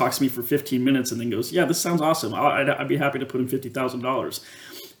 Matt talks to me for 15 minutes and then goes, yeah, this sounds awesome. I'd be happy to put in $50,000.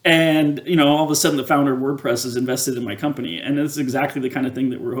 And, all of a sudden the founder of WordPress is invested in my company. And it's exactly the kind of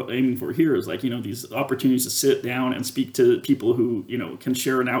thing that we're aiming for here, is like, these opportunities to sit down and speak to people who, can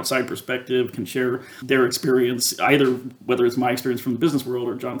share an outside perspective, can share their experience, either whether it's my experience from the business world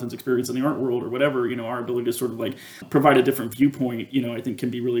or Jonathan's experience in the art world or whatever. Our ability to sort of like provide a different viewpoint, I think can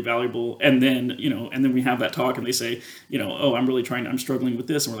be really valuable. And then, and then we have that talk and they say, oh, I'm struggling with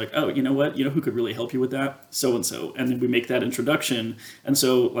this. And we're like, oh, you know what, who could really help you with that? So-and-so. And then we make that introduction. And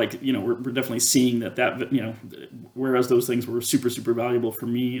so, we're definitely seeing that, whereas those things were super, super valuable for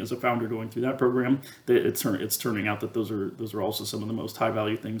me as a founder going through that program, that it's turning out that those are also some of the most high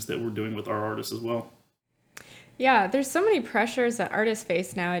value things that we're doing with our artists as well. Yeah, there's so many pressures that artists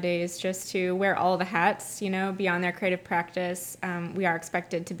face nowadays just to wear all the hats, beyond their creative practice. We are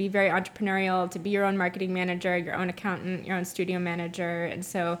expected to be very entrepreneurial, to be your own marketing manager, your own accountant, your own studio manager. And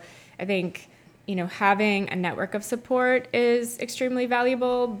so I think, having a network of support is extremely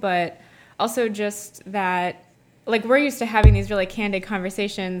valuable, but also just that, like, we're used to having these really candid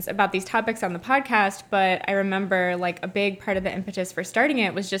conversations about these topics on the podcast, but I remember like a big part of the impetus for starting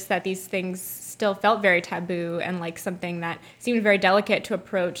it was just that these things still felt very taboo and like something that seemed very delicate to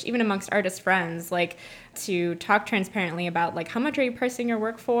approach even amongst artist friends, like to talk transparently about like how much are you pricing your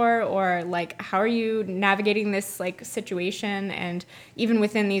work for, or like how are you navigating this like situation. And even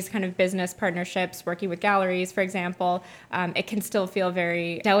within these kind of business partnerships, working with galleries, for example, it can still feel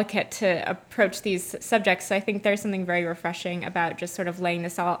very delicate to approach these subjects. So I think there's something very refreshing about just sort of laying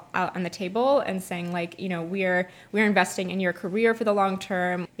this all out on the table and saying like, we're investing in your career for the long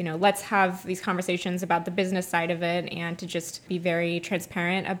term. Let's have these conversations about the business side of it, and to just be very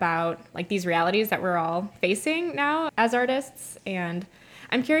transparent about like these realities that we're all facing now as artists. And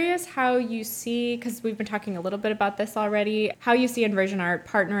I'm curious how you see, because we've been talking a little bit about this already, how you see Inversion Art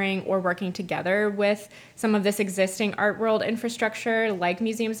partnering or working together with some of this existing art world infrastructure like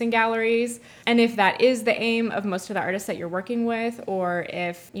museums and galleries, and if that is the aim of most of the artists that you're working with, or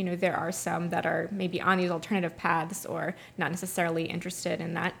if there are some that are maybe on these alternative paths or not necessarily interested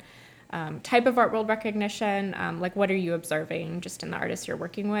in that type of art world recognition. Like, what are you observing just in the artists you're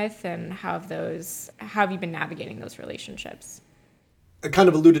working with, and how have you been navigating those relationships? I kind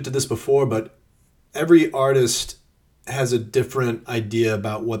of alluded to this before, but every artist has a different idea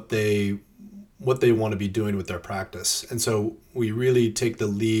about what they want to be doing with their practice. And so we really take the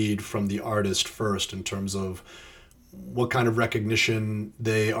lead from the artist first in terms of what kind of recognition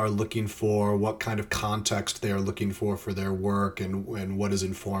they are looking for, what kind of context they are looking for their work, and what is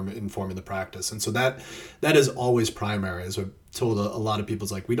informing the practice. And so that is always primary. As I've told a lot of people,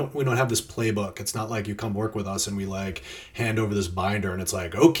 it's like we don't have this playbook. It's not like you come work with us and we like hand over this binder and it's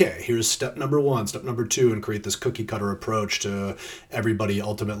like, okay, here's step number 1, step number 2, and create this cookie cutter approach to everybody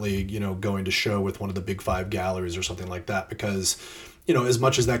ultimately going to show with one of the big 5 galleries or something like that. Because as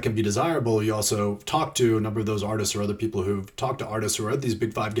much as that can be desirable, you also talk to a number of those artists or other people who've talked to artists who are at these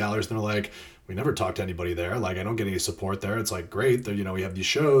big 5 galleries, and they're like, we never talked to anybody there. Like, I don't get any support there. It's like, great, we have these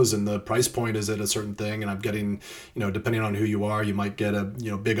shows and the price point is at a certain thing, and I'm getting, depending on who you are, you might get a,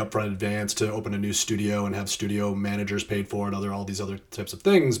 big upfront advance to open a new studio and have studio managers paid for it, all these other types of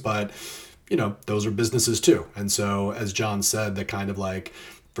things. But, those are businesses too. And so, as John said, that kind of like,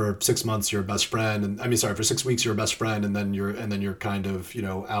 for 6 months you're a best friend, for 6 weeks you're a best friend, and then you're kind of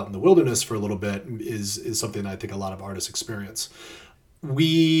out in the wilderness for a little bit is something I think a lot of artists experience.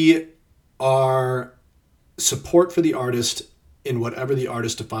 We are support for the artist in whatever the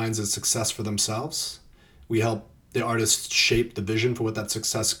artist defines as success for themselves. We help the artist shape the vision for what that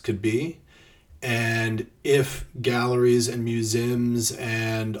success could be. And if galleries and museums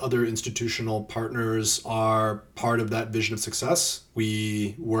and other institutional partners are part of that vision of success,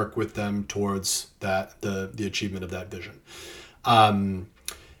 we work with them towards that, the achievement of that vision.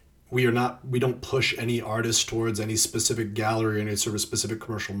 We don't push any artist towards any specific gallery or any sort of specific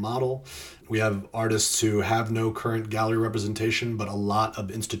commercial model. We have artists who have no current gallery representation, but a lot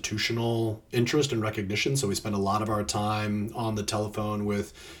of institutional interest and recognition. So we spend a lot of our time on the telephone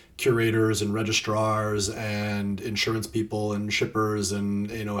with curators and registrars and insurance people and shippers, and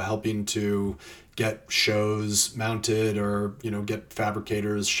helping to get shows mounted or get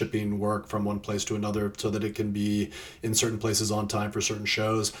fabricators shipping work from one place to another so that it can be in certain places on time for certain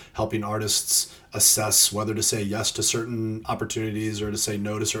shows, helping artists assess whether to say yes to certain opportunities or to say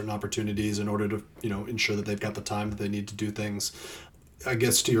no to certain opportunities in order to ensure that they've got the time that they need to do things. I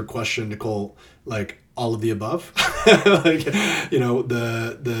guess to your question, Nicole, like all of the above. Like,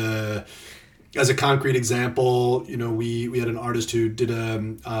 the as a concrete example, we had an artist who did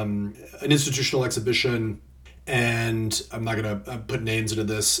an institutional exhibition, and I'm not going to put names into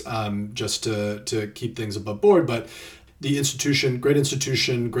this just to keep things above board, but the institution,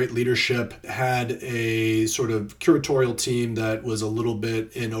 great leadership, had a sort of curatorial team that was a little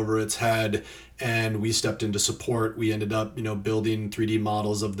bit in over its head, and we stepped in to support. We ended up, building 3D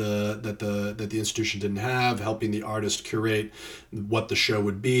models of that the institution didn't have, helping the artist curate what the show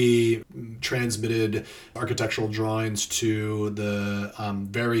would be, transmitted architectural drawings to the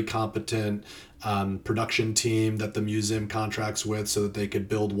very competent production team that the museum contracts with so that they could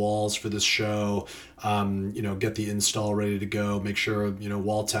build walls for this show, get the install ready to go, make sure,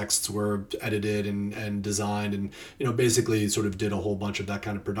 wall texts were edited and designed, and, basically sort of did a whole bunch of that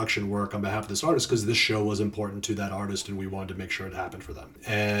kind of production work on behalf of this artist because this show was important to that artist and we wanted to make sure it happened for them.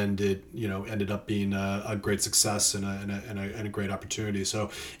 And it, ended up being a great success and a great opportunity. So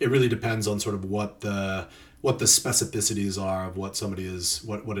it really depends on sort of what the specificities are of what somebody is,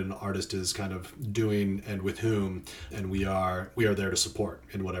 what an artist is kind of doing and with whom, and we are there to support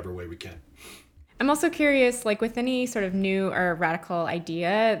in whatever way we can. I'm also curious, like with any sort of new or radical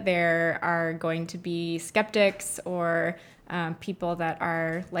idea, there are going to be skeptics or people that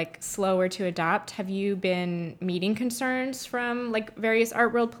are like slower to adopt. Have you been meeting concerns from like various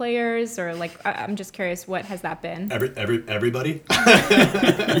art world players, or like I'm just curious, what has that been? Everybody,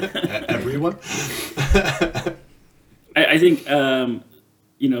 everyone. I think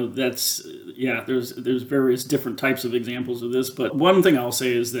that's there's various different types of examples of this, but one thing I'll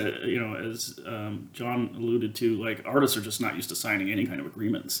say is that as John alluded to, like artists are just not used to signing any kind of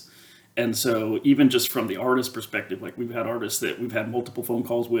agreements. And so even just from the artist perspective, like we've had artists that we've had multiple phone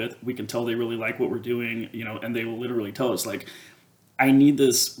calls with, we can tell they really like what we're doing, and they will literally tell us like, I need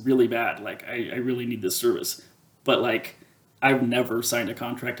this really bad. Like I really need this service, but like I've never signed a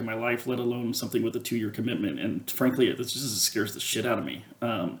contract in my life, let alone something with a 2-year commitment. And frankly, it just scares the shit out of me.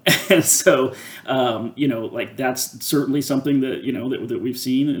 And so, like that's certainly something that, that we've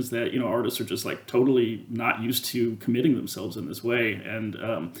seen is that, artists are just like totally not used to committing themselves in this way.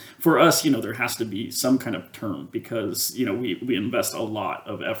 And for us, there has to be some kind of term because, we invest a lot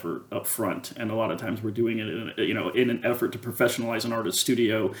of effort up front. And a lot of times we're doing it, in an effort to professionalize an artist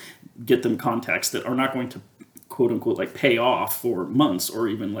studio, get them contacts that are not going to quote unquote like pay off for months or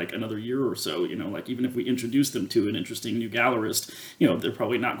even like another year or so, like even if we introduce them to an interesting new gallerist, they're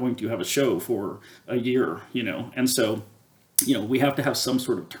probably not going to have a show for a year, and so we have to have some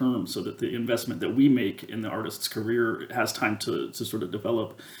sort of term so that the investment that we make in the artist's career has time to sort of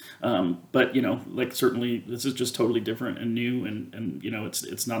develop. But like certainly this is just totally different and new, and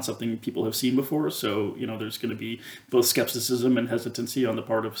it's not something people have seen before. So there's going to be both skepticism and hesitancy on the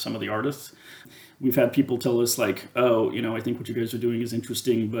part of some of the artists. We've had people tell us like, oh, I think what you guys are doing is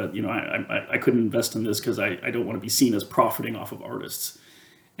interesting, but I couldn't invest in this because I don't want to be seen as profiting off of artists.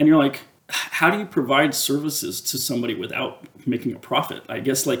 And you're like, how do you provide services to somebody without making a profit? I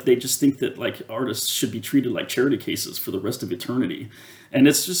guess like they just think that like artists should be treated like charity cases for the rest of eternity. And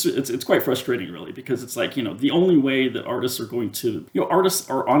it's just, it's quite frustrating really, because it's like, the only way that artists are going to, artists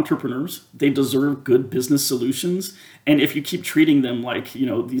are entrepreneurs. They deserve good business solutions. And if you keep treating them like,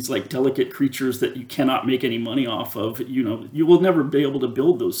 these like delicate creatures that you cannot make any money off of, you will never be able to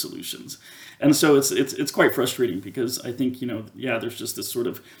build those solutions. And so it's quite frustrating because I think, there's just this sort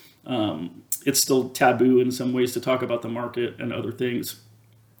of, it's still taboo in some ways to talk about the market and other things.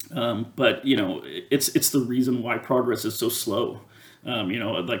 But it's the reason why progress is so slow.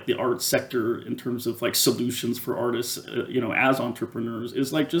 Like the art sector in terms of like solutions for artists, as entrepreneurs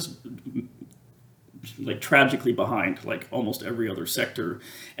is like just like tragically behind like almost every other sector.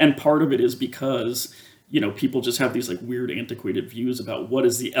 And part of it is because, people just have these like weird antiquated views about what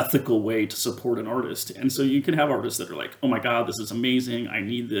is the ethical way to support an artist. And so you can have artists that are like, oh my God, this is amazing. I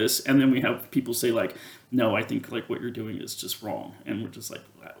need this. And then we have people say like, no, I think like what you're doing is just wrong. And we're just like,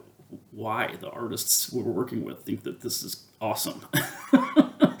 why? The artists we're working with think that this is awesome.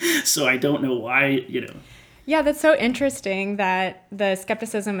 So I don't know why, Yeah, that's so interesting that the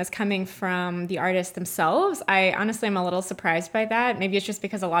skepticism is coming from the artists themselves. I honestly am a little surprised by that. Maybe it's just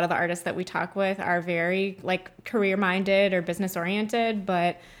because a lot of the artists that we talk with are very like career-minded or business-oriented,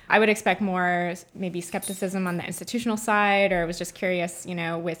 but I would expect more maybe skepticism on the institutional side, or I was just curious,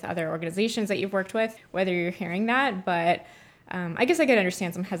 with other organizations that you've worked with, whether you're hearing that. But I guess I could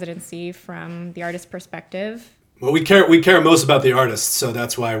understand some hesitancy from the artist perspective. Well, we care most about the artists, so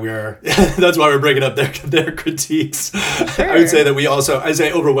that's why we're bringing up their critiques. Sure. I would say that I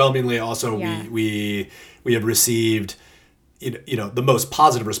say overwhelmingly also yeah. we have received the most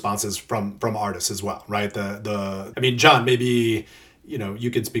positive responses from artists as well, right? John, maybe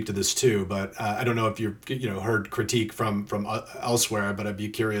you can speak to this too, but I don't know if you've heard critique from elsewhere, but I'd be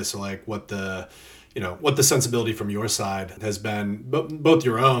curious like what the sensibility from your side has been, both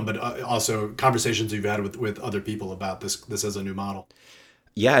your own, but also conversations you've had with other people about this as a new model.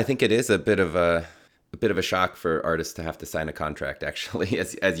 Yeah, I think it is a bit of a shock for artists to have to sign a contract. Actually,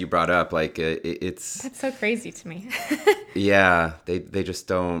 as you brought up, like it's that's so crazy to me. Yeah, they just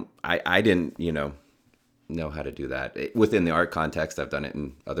don't. I didn't know how to do that within the art context. I've done it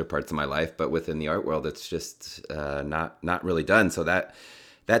in other parts of my life, but within the art world, it's just not really done. So that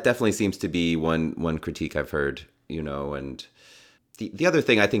that definitely seems to be one critique I've heard, and the other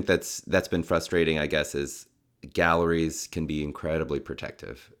thing I think that's been frustrating, I guess, is galleries can be incredibly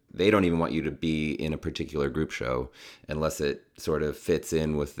protective. They don't even want you to be in a particular group show unless it sort of fits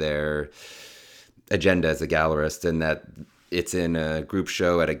in with their agenda as a gallerist, and that it's in a group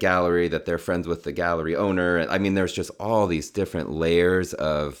show at a gallery that they're friends with the gallery owner. I mean, there's just all these different layers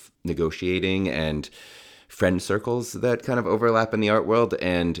of negotiating and friend circles that kind of overlap in the art world.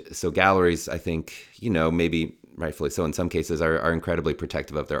 And so galleries, I think, maybe rightfully so in some cases, are incredibly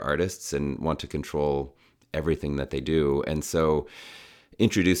protective of their artists and want to control everything that they do. And so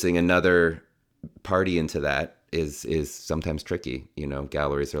introducing another party into that is sometimes tricky.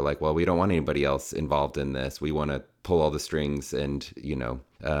 Galleries are like, well, we don't want anybody else involved in this. We want to pull all the strings, and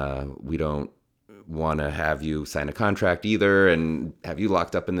we don't want to have you sign a contract either and have you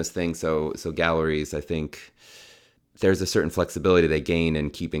locked up in this thing. So galleries, I think there's a certain flexibility they gain in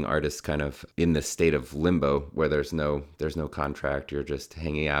keeping artists kind of in this state of limbo where there's no contract. You're just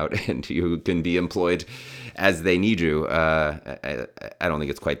hanging out and you can be employed as they need you. I don't think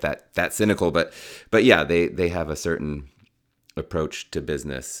it's quite that cynical, but yeah, they have a certain approach to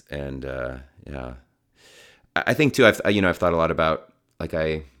business. And yeah, I think too, I've thought a lot about, like,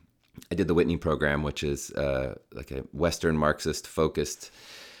 I did the Whitney program, which is like a Western Marxist focused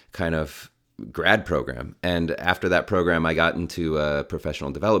kind of grad program. And after that program, I got into a professional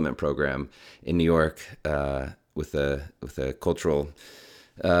development program in New York with a cultural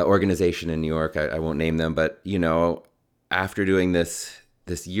organization in New York. I won't name them, but after doing this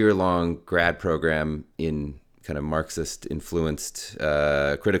year-long grad program in kind of Marxist influenced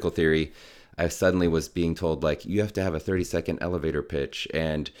critical theory, I suddenly was being told, like, you have to have a 30-second elevator pitch,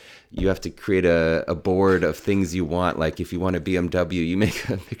 and you have to create a board of things you want. Like, if you want a BMW, you make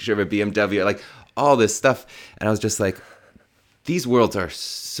a picture of a BMW, like all this stuff. And I was just like, these worlds are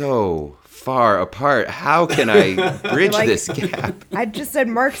so far apart. How can I bridge this gap? I just said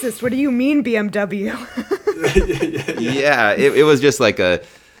Marxist. What do you mean BMW? Yeah, it was just like a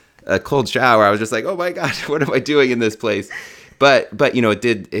cold shower. I was just like, oh my God, what am I doing in this place? But it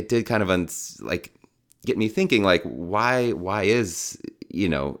did kind of get me thinking, like, why is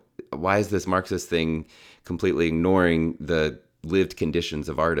this Marxist thing completely ignoring the lived conditions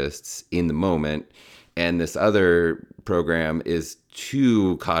of artists in the moment, and this other program is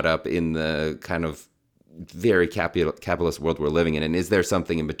too caught up in the kind of very capitalist world we're living in? And is there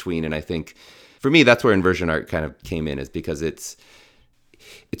something in between? And I think for me, that's where inversion art kind of came in, is because it's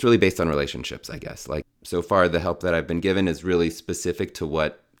really based on relationships, I guess. Like, so far, the help that I've been given is really specific to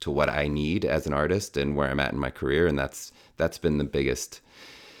what I need as an artist and where I'm at in my career. And that's been the biggest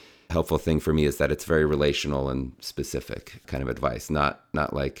helpful thing for me, is that it's very relational and specific kind of advice, not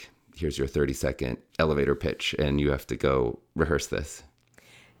like, here's your 30-second elevator pitch and you have to go rehearse this.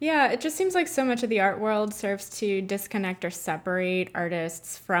 Yeah, it just seems like so much of the art world serves to disconnect or separate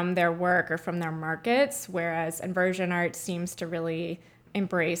artists from their work or from their markets, whereas inversion art seems to really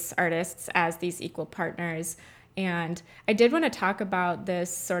embrace artists as these equal partners. And I did want to talk about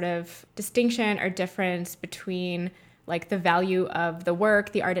this sort of distinction or difference between, like, the value of the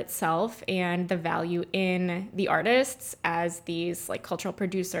work, the art itself, and the value in the artists as these, like, cultural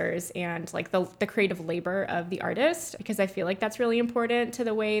producers and, like, the creative labor of the artist, because I feel like that's really important to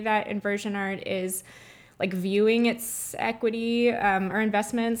the way that inversion art is, like, viewing its equity or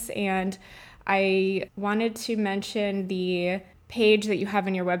investments. And I wanted to mention the page that you have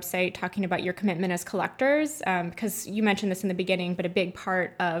on your website talking about your commitment as collectors, because you mentioned this in the beginning, but a big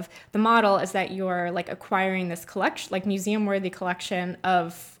part of the model is that you're, like, acquiring this collection, like, museum-worthy collection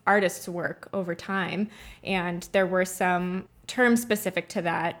of artists' work over time. And there were some terms specific to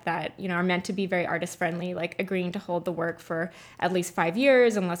that are meant to be very artist friendly, like agreeing to hold the work for at least 5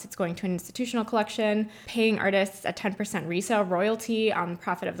 years unless it's going to an institutional collection, paying artists a 10% resale royalty on the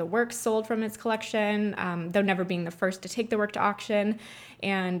profit of the work sold from its collection, though never being the first to take the work to auction.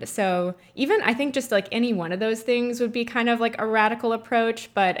 And so even I think just, like, any one of those things would be kind of like a radical approach.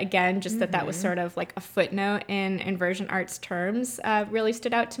 But again, just that was sort of like a footnote in inversion art's terms really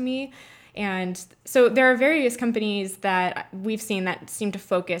stood out to me. And so there are various companies that we've seen that seem to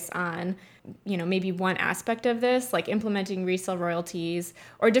focus on, maybe one aspect of this, like implementing resale royalties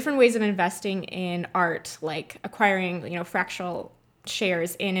or different ways of investing in art, like acquiring, fractional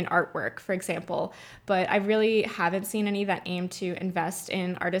shares in an artwork, for example. But I really haven't seen any that aim to invest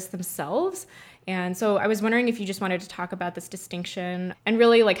in artists themselves. And so I was wondering if you just wanted to talk about this distinction and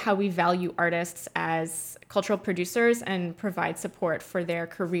really, like, how we value artists as cultural producers and provide support for their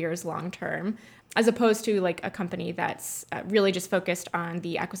careers long term, as opposed to, like, a company that's really just focused on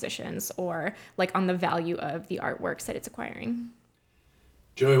the acquisitions or, like, on the value of the artworks that it's acquiring.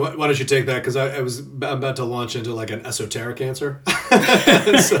 Joey, why don't you take that? Because I'm about to launch into like an esoteric answer,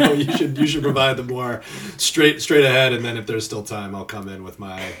 so you should provide the more straight ahead, and then if there's still time, I'll come in with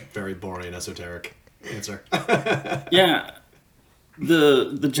my very boring esoteric answer. Yeah.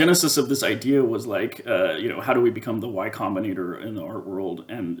 The genesis of this idea was like, how do we become the Y Combinator in the art world?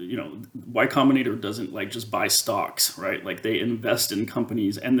 And, Y Combinator doesn't like just buy stocks, right? Like they invest in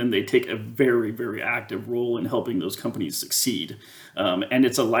companies and then they take a very, very active role in helping those companies succeed. And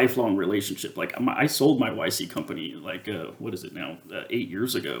it's a lifelong relationship. Like I sold my YC company, like, what is it now, 8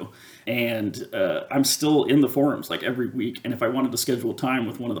 years ago. And I'm still in the forums like every week. And if I wanted to schedule time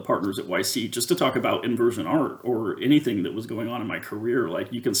with one of the partners at YC just to talk about inversion art or anything that was going on in my career,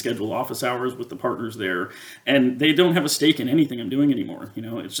 like you can schedule office hours with the partners there, and they don't have a stake in anything I'm doing anymore.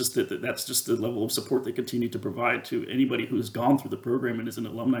 It's just that's just the level of support they continue to provide to anybody who has gone through the program and is an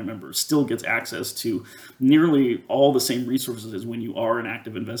alumni member, still gets access to nearly all the same resources as when you are an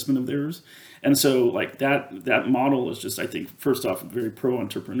active investment of theirs. And so like that model is just, I think, first off, very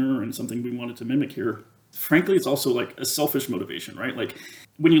pro-entrepreneur and something we wanted to mimic here. Frankly, it's also like a selfish motivation, right? Like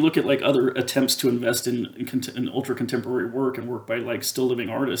when you look at like other attempts to invest in ultra contemporary work and work by like still living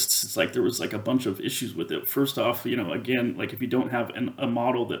artists, it's like there was like a bunch of issues with it. First off, again, like if you don't have a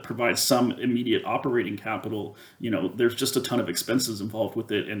model that provides some immediate operating capital, there's just a ton of expenses involved with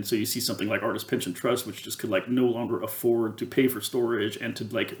it. And so you see something like Artist Pension Trust, which just could like no longer afford to pay for storage and to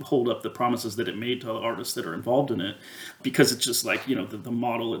like hold up the promises that it made to the artists that are involved in it, because it's just like, the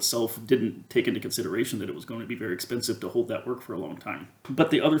model itself didn't take into consideration that it was going to be very expensive to hold that work for a long time. But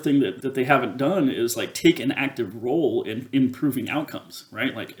the other thing that they haven't done is like take an active role in improving outcomes,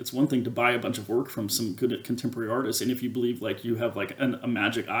 right? Like it's one thing to buy a bunch of work from some good contemporary artists, and if you believe like you have like a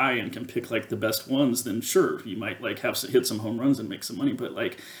magic eye and can pick like the best ones, then sure, you might like hit some home runs and make some money. But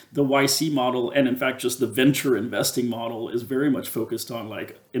like the YC model, and in fact just the venture investing model, is very much focused on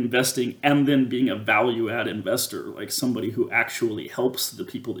like investing and then being a value add investor, like somebody who actually helps the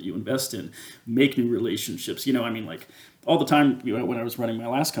people that you invest in make new relationships. Like all the time, when I was running my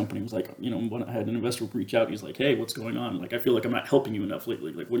last company, it was like, when I had an investor reach out, he's like, hey, what's going on? Like, I feel like I'm not helping you enough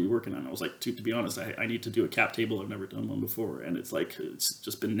lately. Like, what are you working on? I was like, to be honest, I need to do a cap table. I've never done one before. And it's like, it's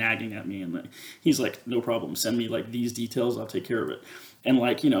just been nagging at me. And like, he's like, no problem. Send me like these details. I'll take care of it. And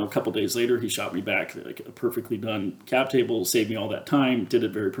like, a couple days later, he shot me back like a perfectly done cap table, saved me all that time, did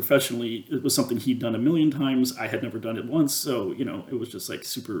it very professionally. It was something he'd done a million times. I had never done it once. So, it was just like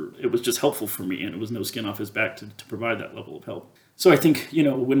it was just helpful for me. And it was no skin off his back to provide that level of help. So I think,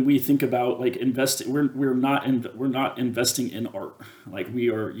 when we think about like investing, we're not investing in art. Like we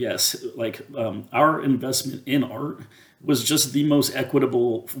are, yes, like our investment in art was just the most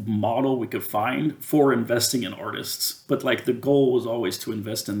equitable model we could find for investing in artists. But like the goal was always to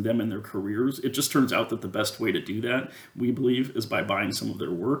invest in them and their careers. It just turns out that the best way to do that, we believe, is by buying some of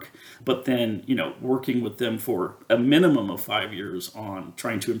their work, but then, working with them for a minimum of 5 years on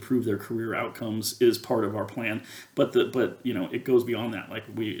trying to improve their career outcomes is part of our plan. But it goes beyond that. Like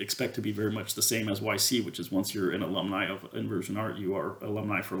we expect to be very much the same as YC, which is once you're an alumni of Inversion Art, you are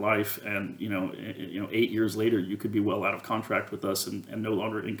alumni for life. And, 8 years later, you could be well out of contract with us and no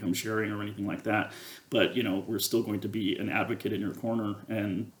longer income sharing or anything like that. But, we're still going to be an advocate in your corner.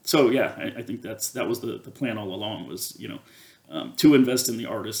 And so, yeah, I think that was the plan all along was, to invest in the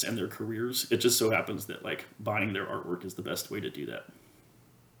artists and their careers. It just so happens that like buying their artwork is the best way to do that.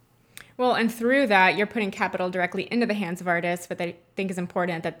 Well, and through that, you're putting capital directly into the hands of artists, but I think is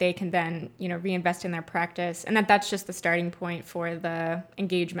important that they can then, reinvest in their practice, and that's just the starting point for the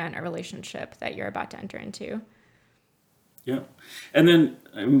engagement or relationship that you're about to enter into. Yeah. And then,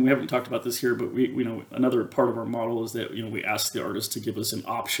 we haven't talked about this here, but we know another part of our model is that, we ask the artists to give us an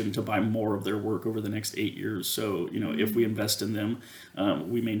option to buy more of their work over the next 8 years. So, if we invest in them,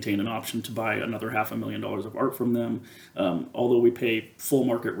 we maintain an option to buy another $500,000 of art from them. Although we pay full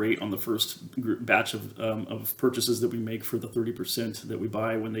market rate on the first batch of purchases that we make for the 30% that we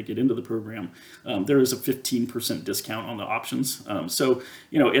buy when they get into the program, there is a 15% discount on the options. So,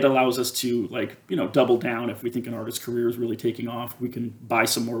 it allows us to double down if we think an artist's career is really taking off. We can buy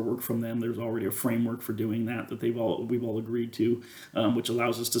some more work from them. There's already a framework for doing that we've all agreed to, which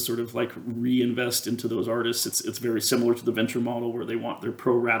allows us to sort of like reinvest into those artists. It's very similar to the venture model where they want their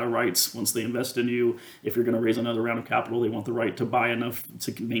pro rata rights once they invest in you. If you're going to raise another round of capital, they want the right to buy enough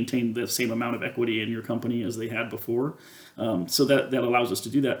to maintain the same amount of equity in your company as they had before. So that allows us to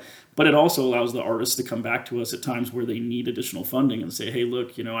do that. But it also allows the artists to come back to us at times where they need additional funding and say, hey,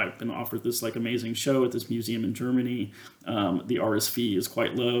 look, I've been offered this like amazing show at this museum in Germany. The artist fee is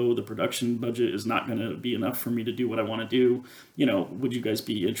quite low. The production budget is not going to be enough for me to do what I want to do. Would you guys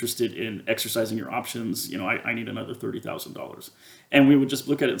be interested in exercising your options? I need another $30,000. And we would just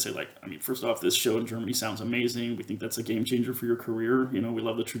look at it and say, first off, this show in Germany sounds amazing. We think that's a game changer for your career. We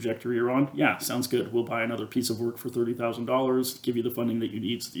love the trajectory you're on. Yeah, sounds good. We'll buy another piece of work for $30,000, give you the funding that you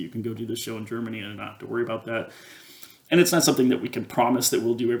need so that you can go do this show in Germany and not have to worry about that. And it's not something that we can promise that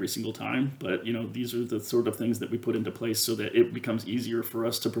we'll do every single time, but these are the sort of things that we put into place so that it becomes easier for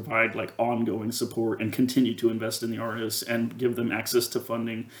us to provide ongoing support and continue to invest in the artists and give them access to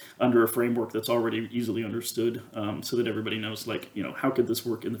funding under a framework that's already easily understood, so that everybody knows how could this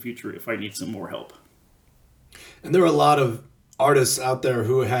work in the future if I need some more help. And there are a lot of artists out there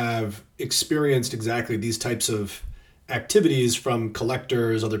who have experienced exactly these types of activities from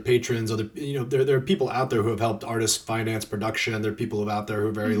collectors, other patrons, there are people out there who have helped artists finance production. There are people out there who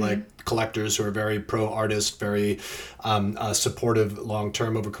are very collectors who are very pro artist, very supportive long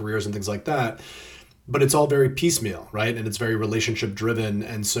term over careers and things like that. But it's all very piecemeal, right? And it's very relationship driven.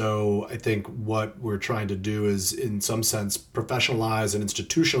 And so I think what we're trying to do is, in some sense, professionalize and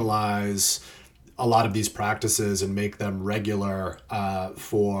institutionalize a lot of these practices and make them regular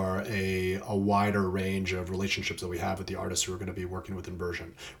for a wider range of relationships that we have with the artists who are going to be working with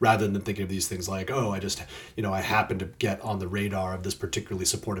Inversion, rather than thinking of these things like, I just, I happen to get on the radar of this particularly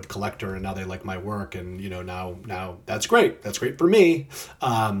supportive collector and now they like my work and, now that's great. That's great for me.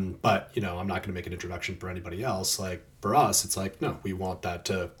 But, I'm not going to make an introduction for anybody else. For us, it's no, we want that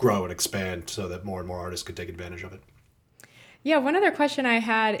to grow and expand so that more and more artists could take advantage of it. Yeah, one other question I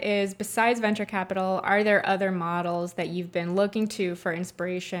had is, besides venture capital, are there other models that you've been looking to for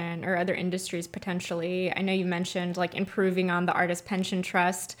inspiration, or other industries potentially? I know you mentioned improving on the artist pension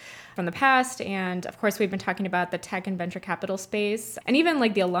trust from the past, and of course we've been talking about the tech and venture capital space, and even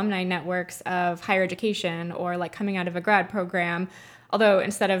the alumni networks of higher education, or coming out of a grad program. Although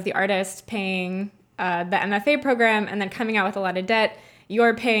instead of the artist paying the MFA program and then coming out with a lot of debt,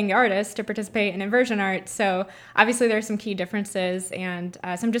 you're paying the artist to participate in Inversion art. So obviously there are some key differences. And so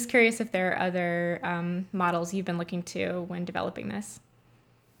I'm just curious if there are other models you've been looking to when developing this.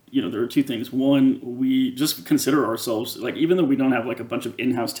 There are two things. One, we just consider ourselves, even though we don't have a bunch of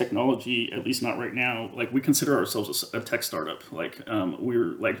in-house technology, at least not right now, we consider ourselves a tech startup.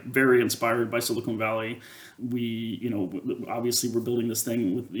 We're very inspired by Silicon Valley. We, obviously we're building this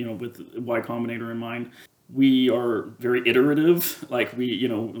thing with Y Combinator in mind. We are very iterative.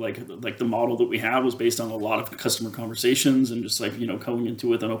 The model that we have was based on a lot of customer conversations and just going into it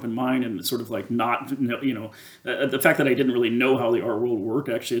with an open mind, and sort of the fact that I didn't really know how the art world worked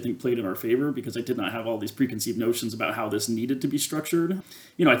actually I think played in our favor, because I did not have all these preconceived notions about how this needed to be structured.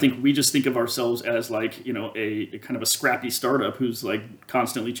 I think we just think of ourselves as a kind of a scrappy startup who's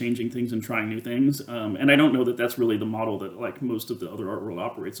constantly changing things and trying new things. And I don't know that that's really the model that most of the other art world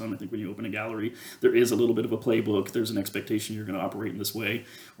operates on. I think when you open a gallery, there is a little bit of a playbook. There's an expectation you're going to operate in this way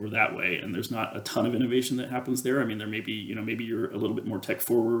or that way, and there's not a ton of innovation that happens there. There may be, maybe you're a little bit more tech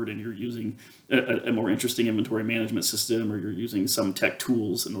forward and you're using a more interesting inventory management system, or you're using some tech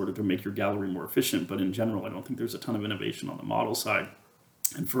tools in order to make your gallery more efficient. But in general, I don't think there's a ton of innovation on the model side.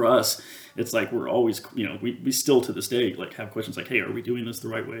 And for us, it's we're always, we still to this day have questions hey, are we doing this the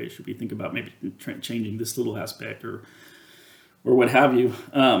right way? Should we think about maybe changing this little aspect or what have you.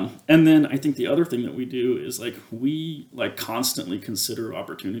 And then I think the other thing that we do is we constantly consider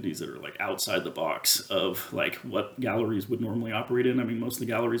opportunities that are outside the box of what galleries would normally operate in. Most of the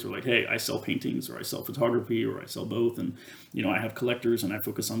galleries are hey, I sell paintings, or I sell photography, or I sell both, and I have collectors and I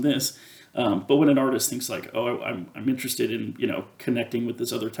focus on this. But when an artist thinks I'm interested in connecting with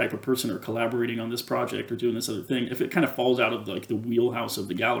this other type of person, or collaborating on this project, or doing this other thing, if it kind of falls out of the wheelhouse of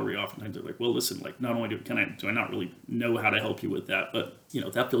the gallery, oftentimes they're well, listen, not only do I not really know how to help you with that, but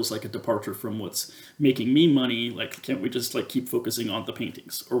that feels like a departure from what's making me money. Can't we just keep focusing on the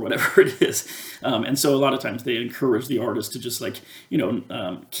paintings or whatever it is? And so a lot of times they encourage the artist to just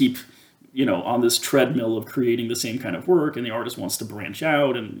keep on this treadmill of creating the same kind of work, and the artist wants to branch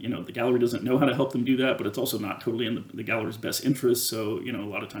out, and the gallery doesn't know how to help them do that, but it's also not totally in the gallery's best interest. So a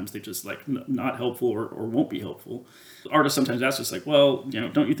lot of times they just not helpful or won't be helpful. Artists sometimes ask us well,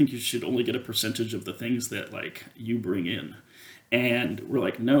 don't you think you should only get a percentage of the things that you bring in? And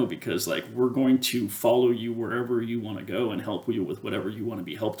we're no, because we're going to follow you wherever you want to go and help you with whatever you want to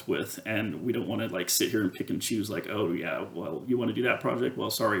be helped with. And we don't want to sit here and pick and choose oh yeah, well, you want to do that project? Well,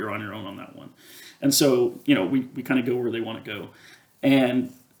 sorry, you're on your own on that one. And so, we kind of go where they want to go.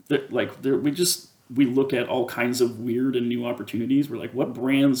 And we look at all kinds of weird and new opportunities. We're what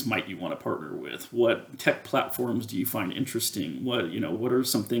brands might you want to partner with? What tech platforms do you find interesting? What are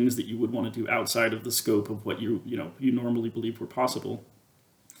some things that you would want to do outside of the scope of what you normally believe were possible?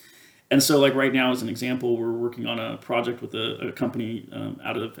 And so like right now, as an example, we're working on a project with a company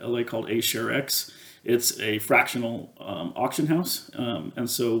out of LA called AShareX. It's a fractional auction house. And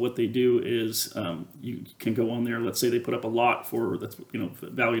so what they do is you can go on there. Let's say they put up a lot that's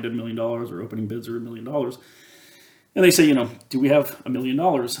valued at $1 million, or opening bids are $1 million. And they say, do we have $1 million?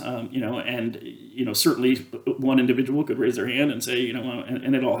 And certainly one individual could raise their hand and say,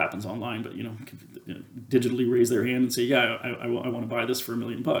 and it all happens online, but digitally raise their hand and say, yeah, I want to buy this for $1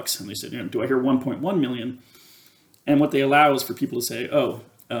 million. And they said, do I hear 1.1 million? And what they allow is for people to say,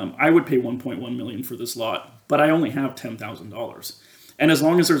 I would pay 1.1 million for this lot, but I only have $10,000. And as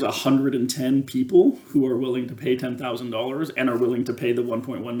long as there's 110 people who are willing to pay $10,000 and are willing to pay the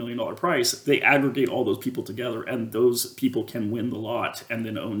 $1.1 million price, they aggregate all those people together, and those people can win the lot and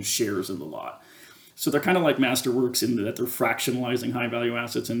then own shares in the lot. So they're kind of like Masterworks in that they're fractionalizing high value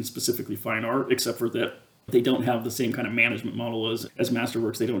assets and specifically fine art, except for that they don't have the same kind of management model as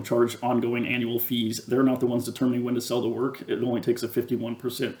Masterworks. They don't charge ongoing annual fees. They're not the ones determining when to sell the work. It only takes a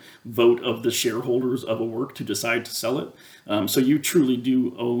 51% vote of the shareholders of a work to decide to sell it. So you truly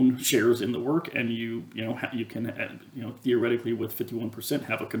do own shares in the work, and you can theoretically with 51%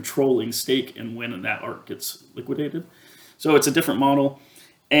 have a controlling stake in when that art gets liquidated. So it's a different model.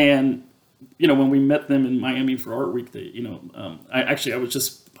 And when we met them in Miami for Art Week, I was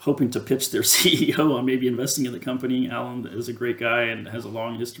just hoping to pitch their CEO on maybe investing in the company. Alan is a great guy and has a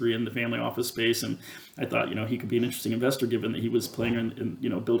long history in the family office space. And I thought, he could be an interesting investor given that he was playing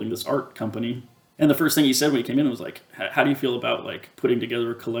in building this art company. And the first thing he said when he came in was like, how do you feel about like putting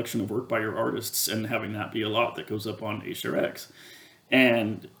together a collection of work by your artists and having that be a lot that goes up on AShareX?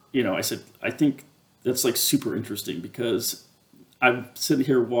 And, I said, I think that's like super interesting because I'm sitting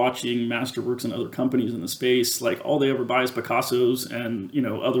here watching Masterworks and other companies in the space, like all they ever buy is Picasso's and,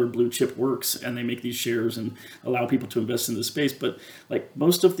 other blue chip works, and they make these shares and allow people to invest in the space. But like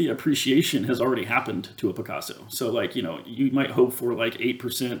most of the appreciation has already happened to a Picasso. So like, you might hope for like 8%,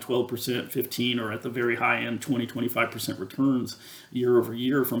 12%, 15, or at the very high end, 20, 25% returns year over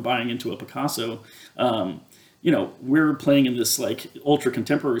year from buying into a Picasso. We're playing in this like ultra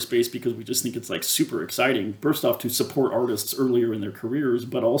contemporary space because we just think it's like super exciting. First off, to support artists earlier in their careers,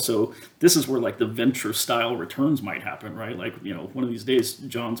 but also this is where like the venture style returns might happen, right? Like, one of these days,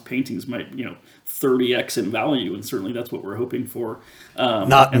 John's paintings might, 30x in value. And certainly that's what we're hoping for.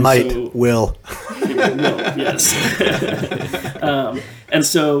 Will. Yes. And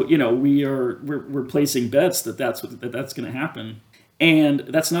so, we're placing bets that's going to happen. And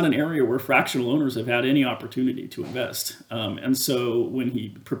that's not an area where fractional owners have had any opportunity to invest. And so when he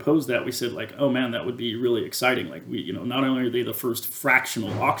proposed that, we said like, oh man, that would be really exciting. Like not only are they the first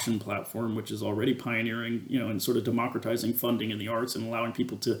fractional auction platform, which is already pioneering, and sort of democratizing funding in the arts and allowing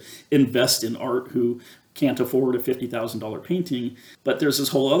people to invest in art who can't afford a $50,000 painting, but there's this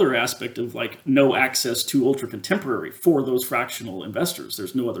whole other aspect of like no access to ultra contemporary for those fractional investors.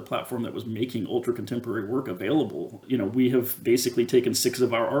 There's no other platform that was making ultra contemporary work available. We have basically taken 6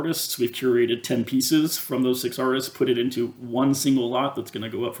 of our artists, we've curated 10 pieces from those 6 artists, put it into one single lot that's going to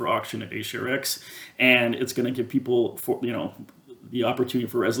go up for auction at AShareX, and it's going to give people the opportunity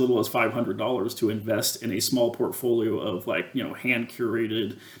for as little as $500 to invest in a small portfolio of hand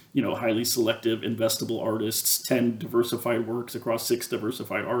curated, highly selective investable artists, 10 diversified works across 6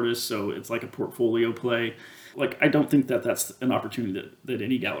 diversified artists. So it's like a portfolio play. Like, I don't think that that's an opportunity that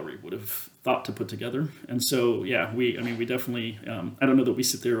any gallery would have thought to put together. And so, yeah, we definitely, I don't know that we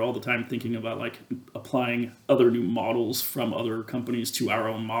sit there all the time thinking about like applying other new models from other companies to our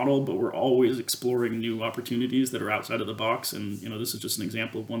own model, but we're always exploring new opportunities that are outside of the box. And, this is just an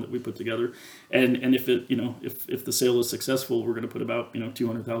example of one that we put together. And if it, if the sale is successful, we're going to put about,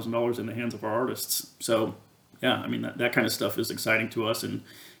 $200,000 in the hands of our artists. So, yeah, that kind of stuff is exciting to us. And,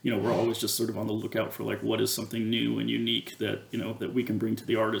 we're always just sort of on the lookout for like what is something new and unique that, that we can bring to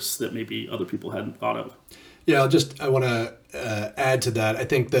the artists that maybe other people hadn't thought of. Yeah, I want to add to that. I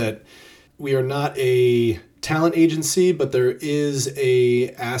think that we are not a talent agency, but there is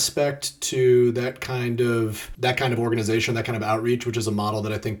a aspect to that kind of organization, that kind of outreach, which is a model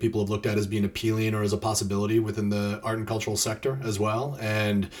that I think people have looked at as being appealing or as a possibility within the art and cultural sector as well.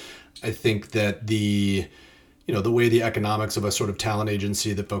 And I think that the way the economics of a sort of talent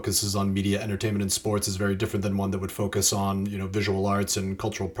agency that focuses on media, entertainment, and sports is very different than one that would focus on, visual arts and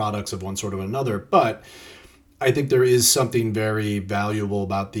cultural products of one sort or another. But I think there is something very valuable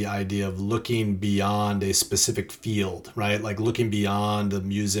about the idea of looking beyond a specific field, right? Like looking beyond the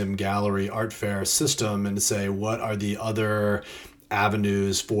museum, gallery, art fair system and to say, what are the other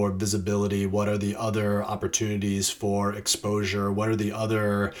avenues for visibility? What are the other opportunities for exposure? What are the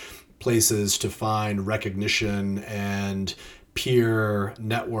other places to find recognition and peer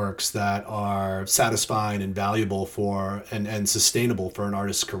networks that are satisfying and valuable for and sustainable for an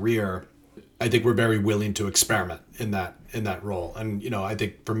artist's career, I think we're very willing to experiment in that role. And I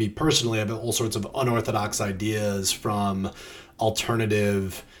think for me personally, I have all sorts of unorthodox ideas from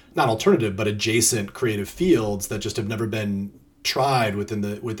not alternative, but adjacent creative fields that just have never been tried within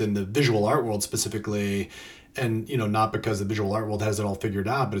the visual art world specifically. And not because the visual art world has it all figured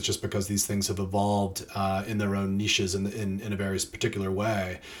out, but it's just because these things have evolved in their own niches in a very particular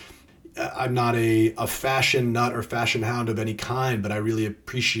way. I'm not a fashion nut or fashion hound of any kind, but I really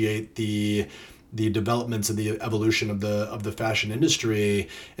appreciate the developments and the evolution of the fashion industry,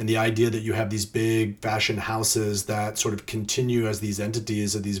 and the idea that you have these big fashion houses that sort of continue as these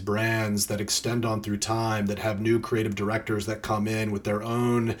entities of these brands that extend on through time, that have new creative directors that come in with their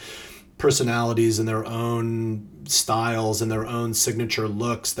own personalities and their own styles and their own signature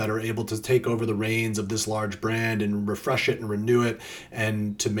looks, that are able to take over the reins of this large brand and refresh it and renew it,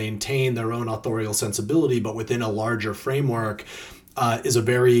 and to maintain their own authorial sensibility, but within a larger framework, is a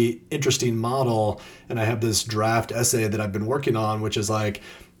very interesting model. And I have this draft essay that I've been working on, which is like,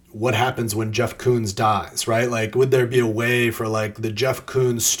 what happens when Jeff Koons dies, right? Like, would there be a way for like the Jeff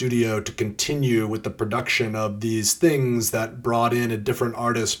Koons studio to continue with the production of these things that brought in a different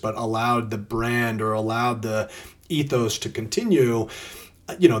artist, but allowed the brand or allowed the ethos to continue?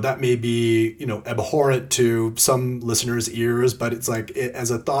 That may be, abhorrent to some listeners' ears, but it's like,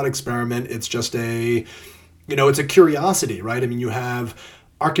 as a thought experiment, it's just it's a curiosity, right? I mean, you have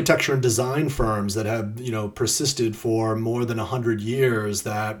architecture and design firms that have, persisted for more than 100 years,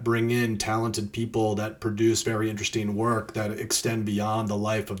 that bring in talented people that produce very interesting work that extend beyond the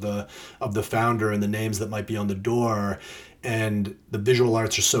life of the founder and the names that might be on the door. And the visual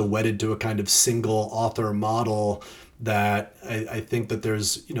arts are so wedded to a kind of single author model that I think that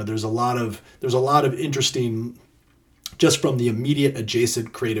there's a lot of interesting, just from the immediate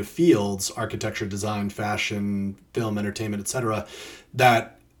adjacent creative fields, architecture, design, fashion, film, entertainment, etc.,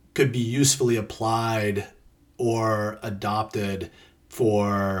 that could be usefully applied or adopted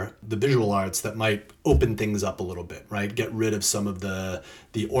for the visual arts, that might open things up a little bit, right? Get rid of some of the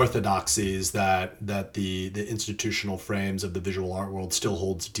orthodoxies that the institutional frames of the visual art world still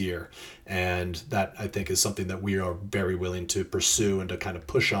holds dear. And that, I think, is something that we are very willing to pursue and to kind of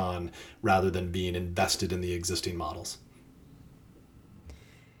push on, rather than being invested in the existing models.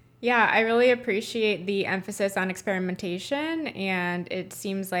 Yeah, I really appreciate the emphasis on experimentation, and it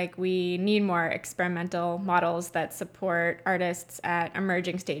seems like we need more experimental models that support artists at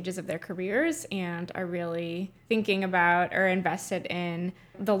emerging stages of their careers and are really thinking about or invested in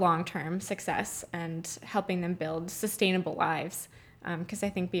the long-term success and helping them build sustainable lives. Because I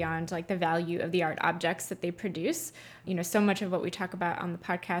think beyond like the value of the art objects that they produce, so much of what we talk about on the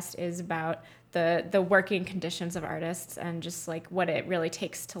podcast is about the working conditions of artists and just like what it really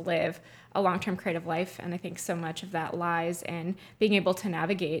takes to live a long-term creative life. And I think so much of that lies in being able to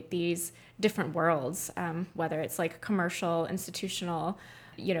navigate these different worlds, whether it's like commercial, institutional,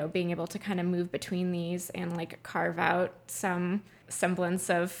 being able to kind of move between these and like carve out some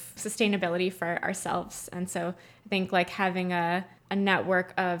semblance of sustainability for ourselves. And so I think like having a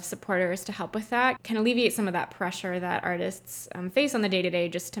network of supporters to help with that can alleviate some of that pressure that artists face on the day-to-day,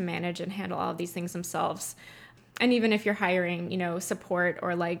 just to manage and handle all of these things themselves. And even if you're hiring, support,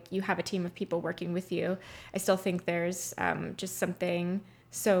 or like you have a team of people working with you, I still think there's just something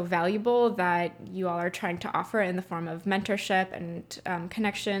so valuable that you all are trying to offer in the form of mentorship and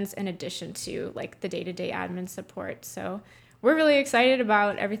connections, in addition to like the day-to-day admin support. So we're really excited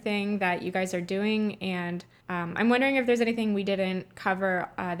about everything that you guys are doing, and I'm wondering if there's anything we didn't cover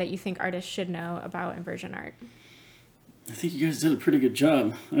that you think artists should know about Inversion art. I think you guys did a pretty good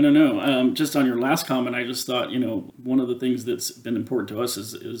job. I don't know. Just on your last comment, I just thought, one of the things that's been important to us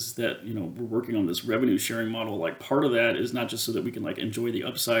is that, we're working on this revenue sharing model. Like, part of that is not just so that we can like enjoy the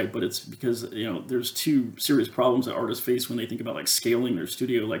upside, but it's because, there's two serious problems that artists face when they think about like scaling their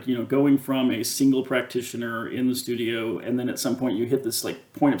studio. Like, going from a single practitioner in the studio, and then at some point you hit this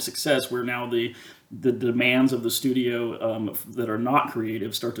like point of success where now the demands of the studio that are not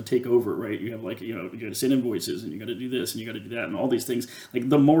creative start to take over, right? You have like, you got to send invoices, and you got to do this, and you got to do that, and all these things. Like,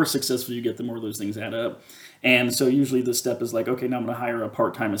 the more successful you get, the more those things add up. And so usually the step is like, okay, now I'm going to hire a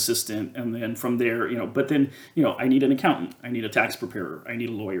part-time assistant. And then from there, but then, I need an accountant. I need a tax preparer. I need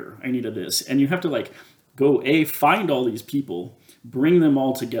a lawyer. I need a this. And you have to like go, find all these people, bring them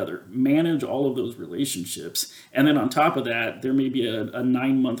all together, manage all of those relationships. And then on top of that, there may be a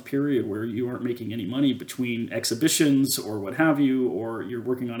 9-month period where you aren't making any money between exhibitions or what have you, or you're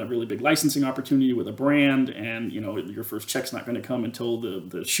working on a really big licensing opportunity with a brand, and your first check's not going to come until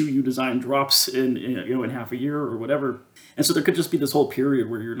the shoe you design drops in half a year or whatever. And so there could just be this whole period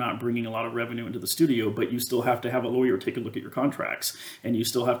where you're not bringing a lot of revenue into the studio, but you still have to have a lawyer take a look at your contracts, and you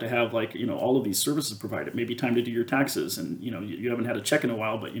still have to have all of these services provided. Maybe time to do your taxes, and you haven't had a check in a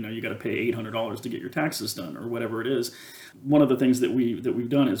while, but you got to pay $800 to get your taxes done or whatever it is. One of the things that we've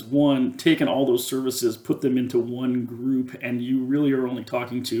done is, one, taken all those services, put them into one group, and you really are only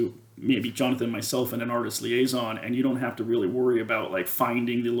talking to maybe Jonathan, myself, and an artist liaison, and you don't have to really worry about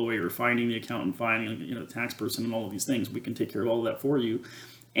finding the lawyer, finding the accountant, finding the tax person, and all of these things. We can take care of all of that for you.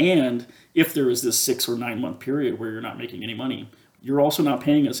 And if there is this 6 or 9 month period where you're not making any money, you're also not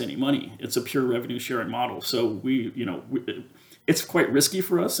paying us any money. It's a pure revenue sharing model. So it's quite risky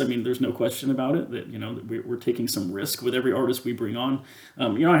for us. I mean, there's no question about it that, that we're taking some risk with every artist we bring on. I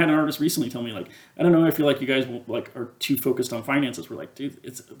had an artist recently tell me, I don't know, I feel like you guys are too focused on finances. We're like, dude,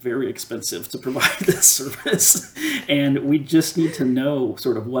 it's very expensive to provide this service. And we just need to know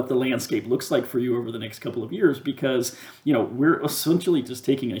sort of what the landscape looks like for you over the next couple of years, because, we're essentially just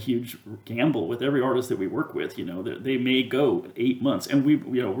taking a huge gamble with every artist that we work with. They may go 8 months, and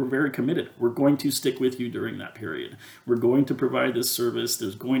we're very committed. We're going to stick with you during that period. We're going to provide this service.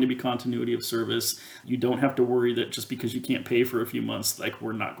 There's going to be continuity of service. You don't have to worry that just because you can't pay for a few months,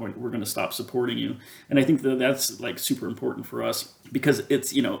 we're going to stop supporting you. And I think that's super important for us, because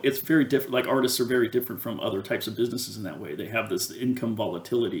it's very different. Artists are very different from other types of businesses in that way. They have this income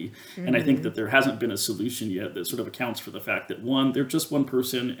volatility. Mm-hmm. And I think that there hasn't been a solution yet that sort of accounts for the fact that, one, they're just one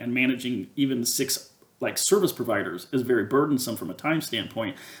person, and managing even 6 service providers is very burdensome from a time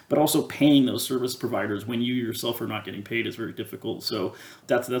standpoint, but also paying those service providers when you yourself are not getting paid is very difficult. So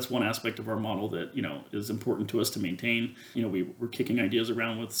that's one aspect of our model that, is important to us to maintain. We were kicking ideas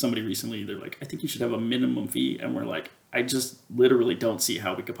around with somebody recently. They're like, I think you should have a minimum fee. And we're like, I just literally don't see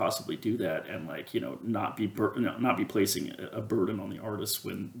how we could possibly do that and not be placing a burden on the artists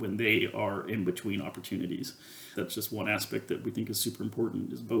when they are in between opportunities. That's just one aspect that we think is super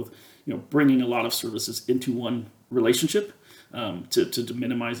important, is both bringing a lot of services into one relationship to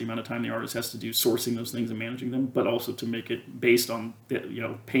minimize the amount of time the artist has to do sourcing those things and managing them, but also to make it based on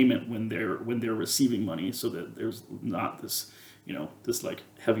payment when they're receiving money, so that there's not this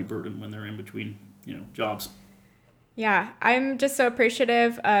heavy burden when they're in between jobs. Yeah, I'm just so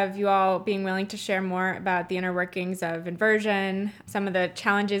appreciative of you all being willing to share more about the inner workings of Inversion, some of the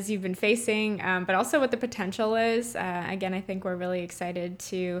challenges you've been facing, but also what the potential is. Again, I think we're really excited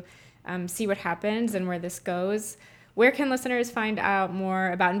to see what happens and where this goes. Where can listeners find out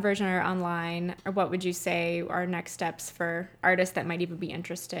more about Inversion or online, or what would you say are next steps for artists that might even be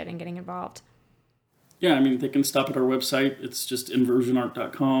interested in getting involved? Yeah, they can stop at our website. It's just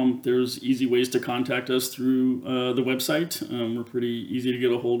inversionart.com. There's easy ways to contact us through the website. We're pretty easy to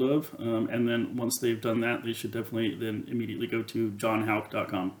get a hold of. And then once they've done that, they should definitely then immediately go to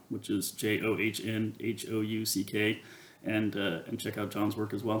johnhouck.com, which is JOHNHOUCK, and check out John's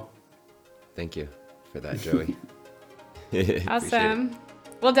work as well. Thank you for that, Joey. Awesome.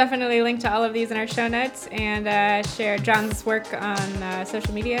 We'll definitely link to all of these in our show notes and share John's work on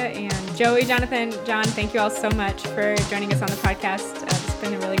social media. And Joey, Jonathan, John, thank you all so much for joining us on the podcast. It's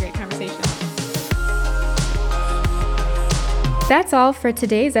been a really great conversation. That's all for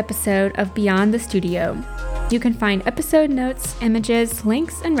today's episode of Beyond the Studio. You can find episode notes, images,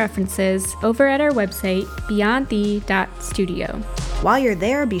 links, and references over at our website, beyondthe.studio. While you're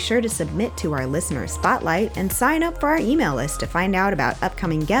there, be sure to submit to our listener spotlight and sign up for our email list to find out about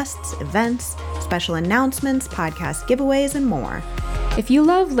upcoming guests, events, special announcements, podcast giveaways, and more. If you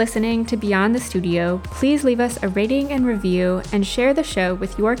love listening to Beyond the Studio, please leave us a rating and review and share the show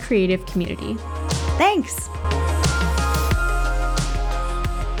with your creative community. Thanks!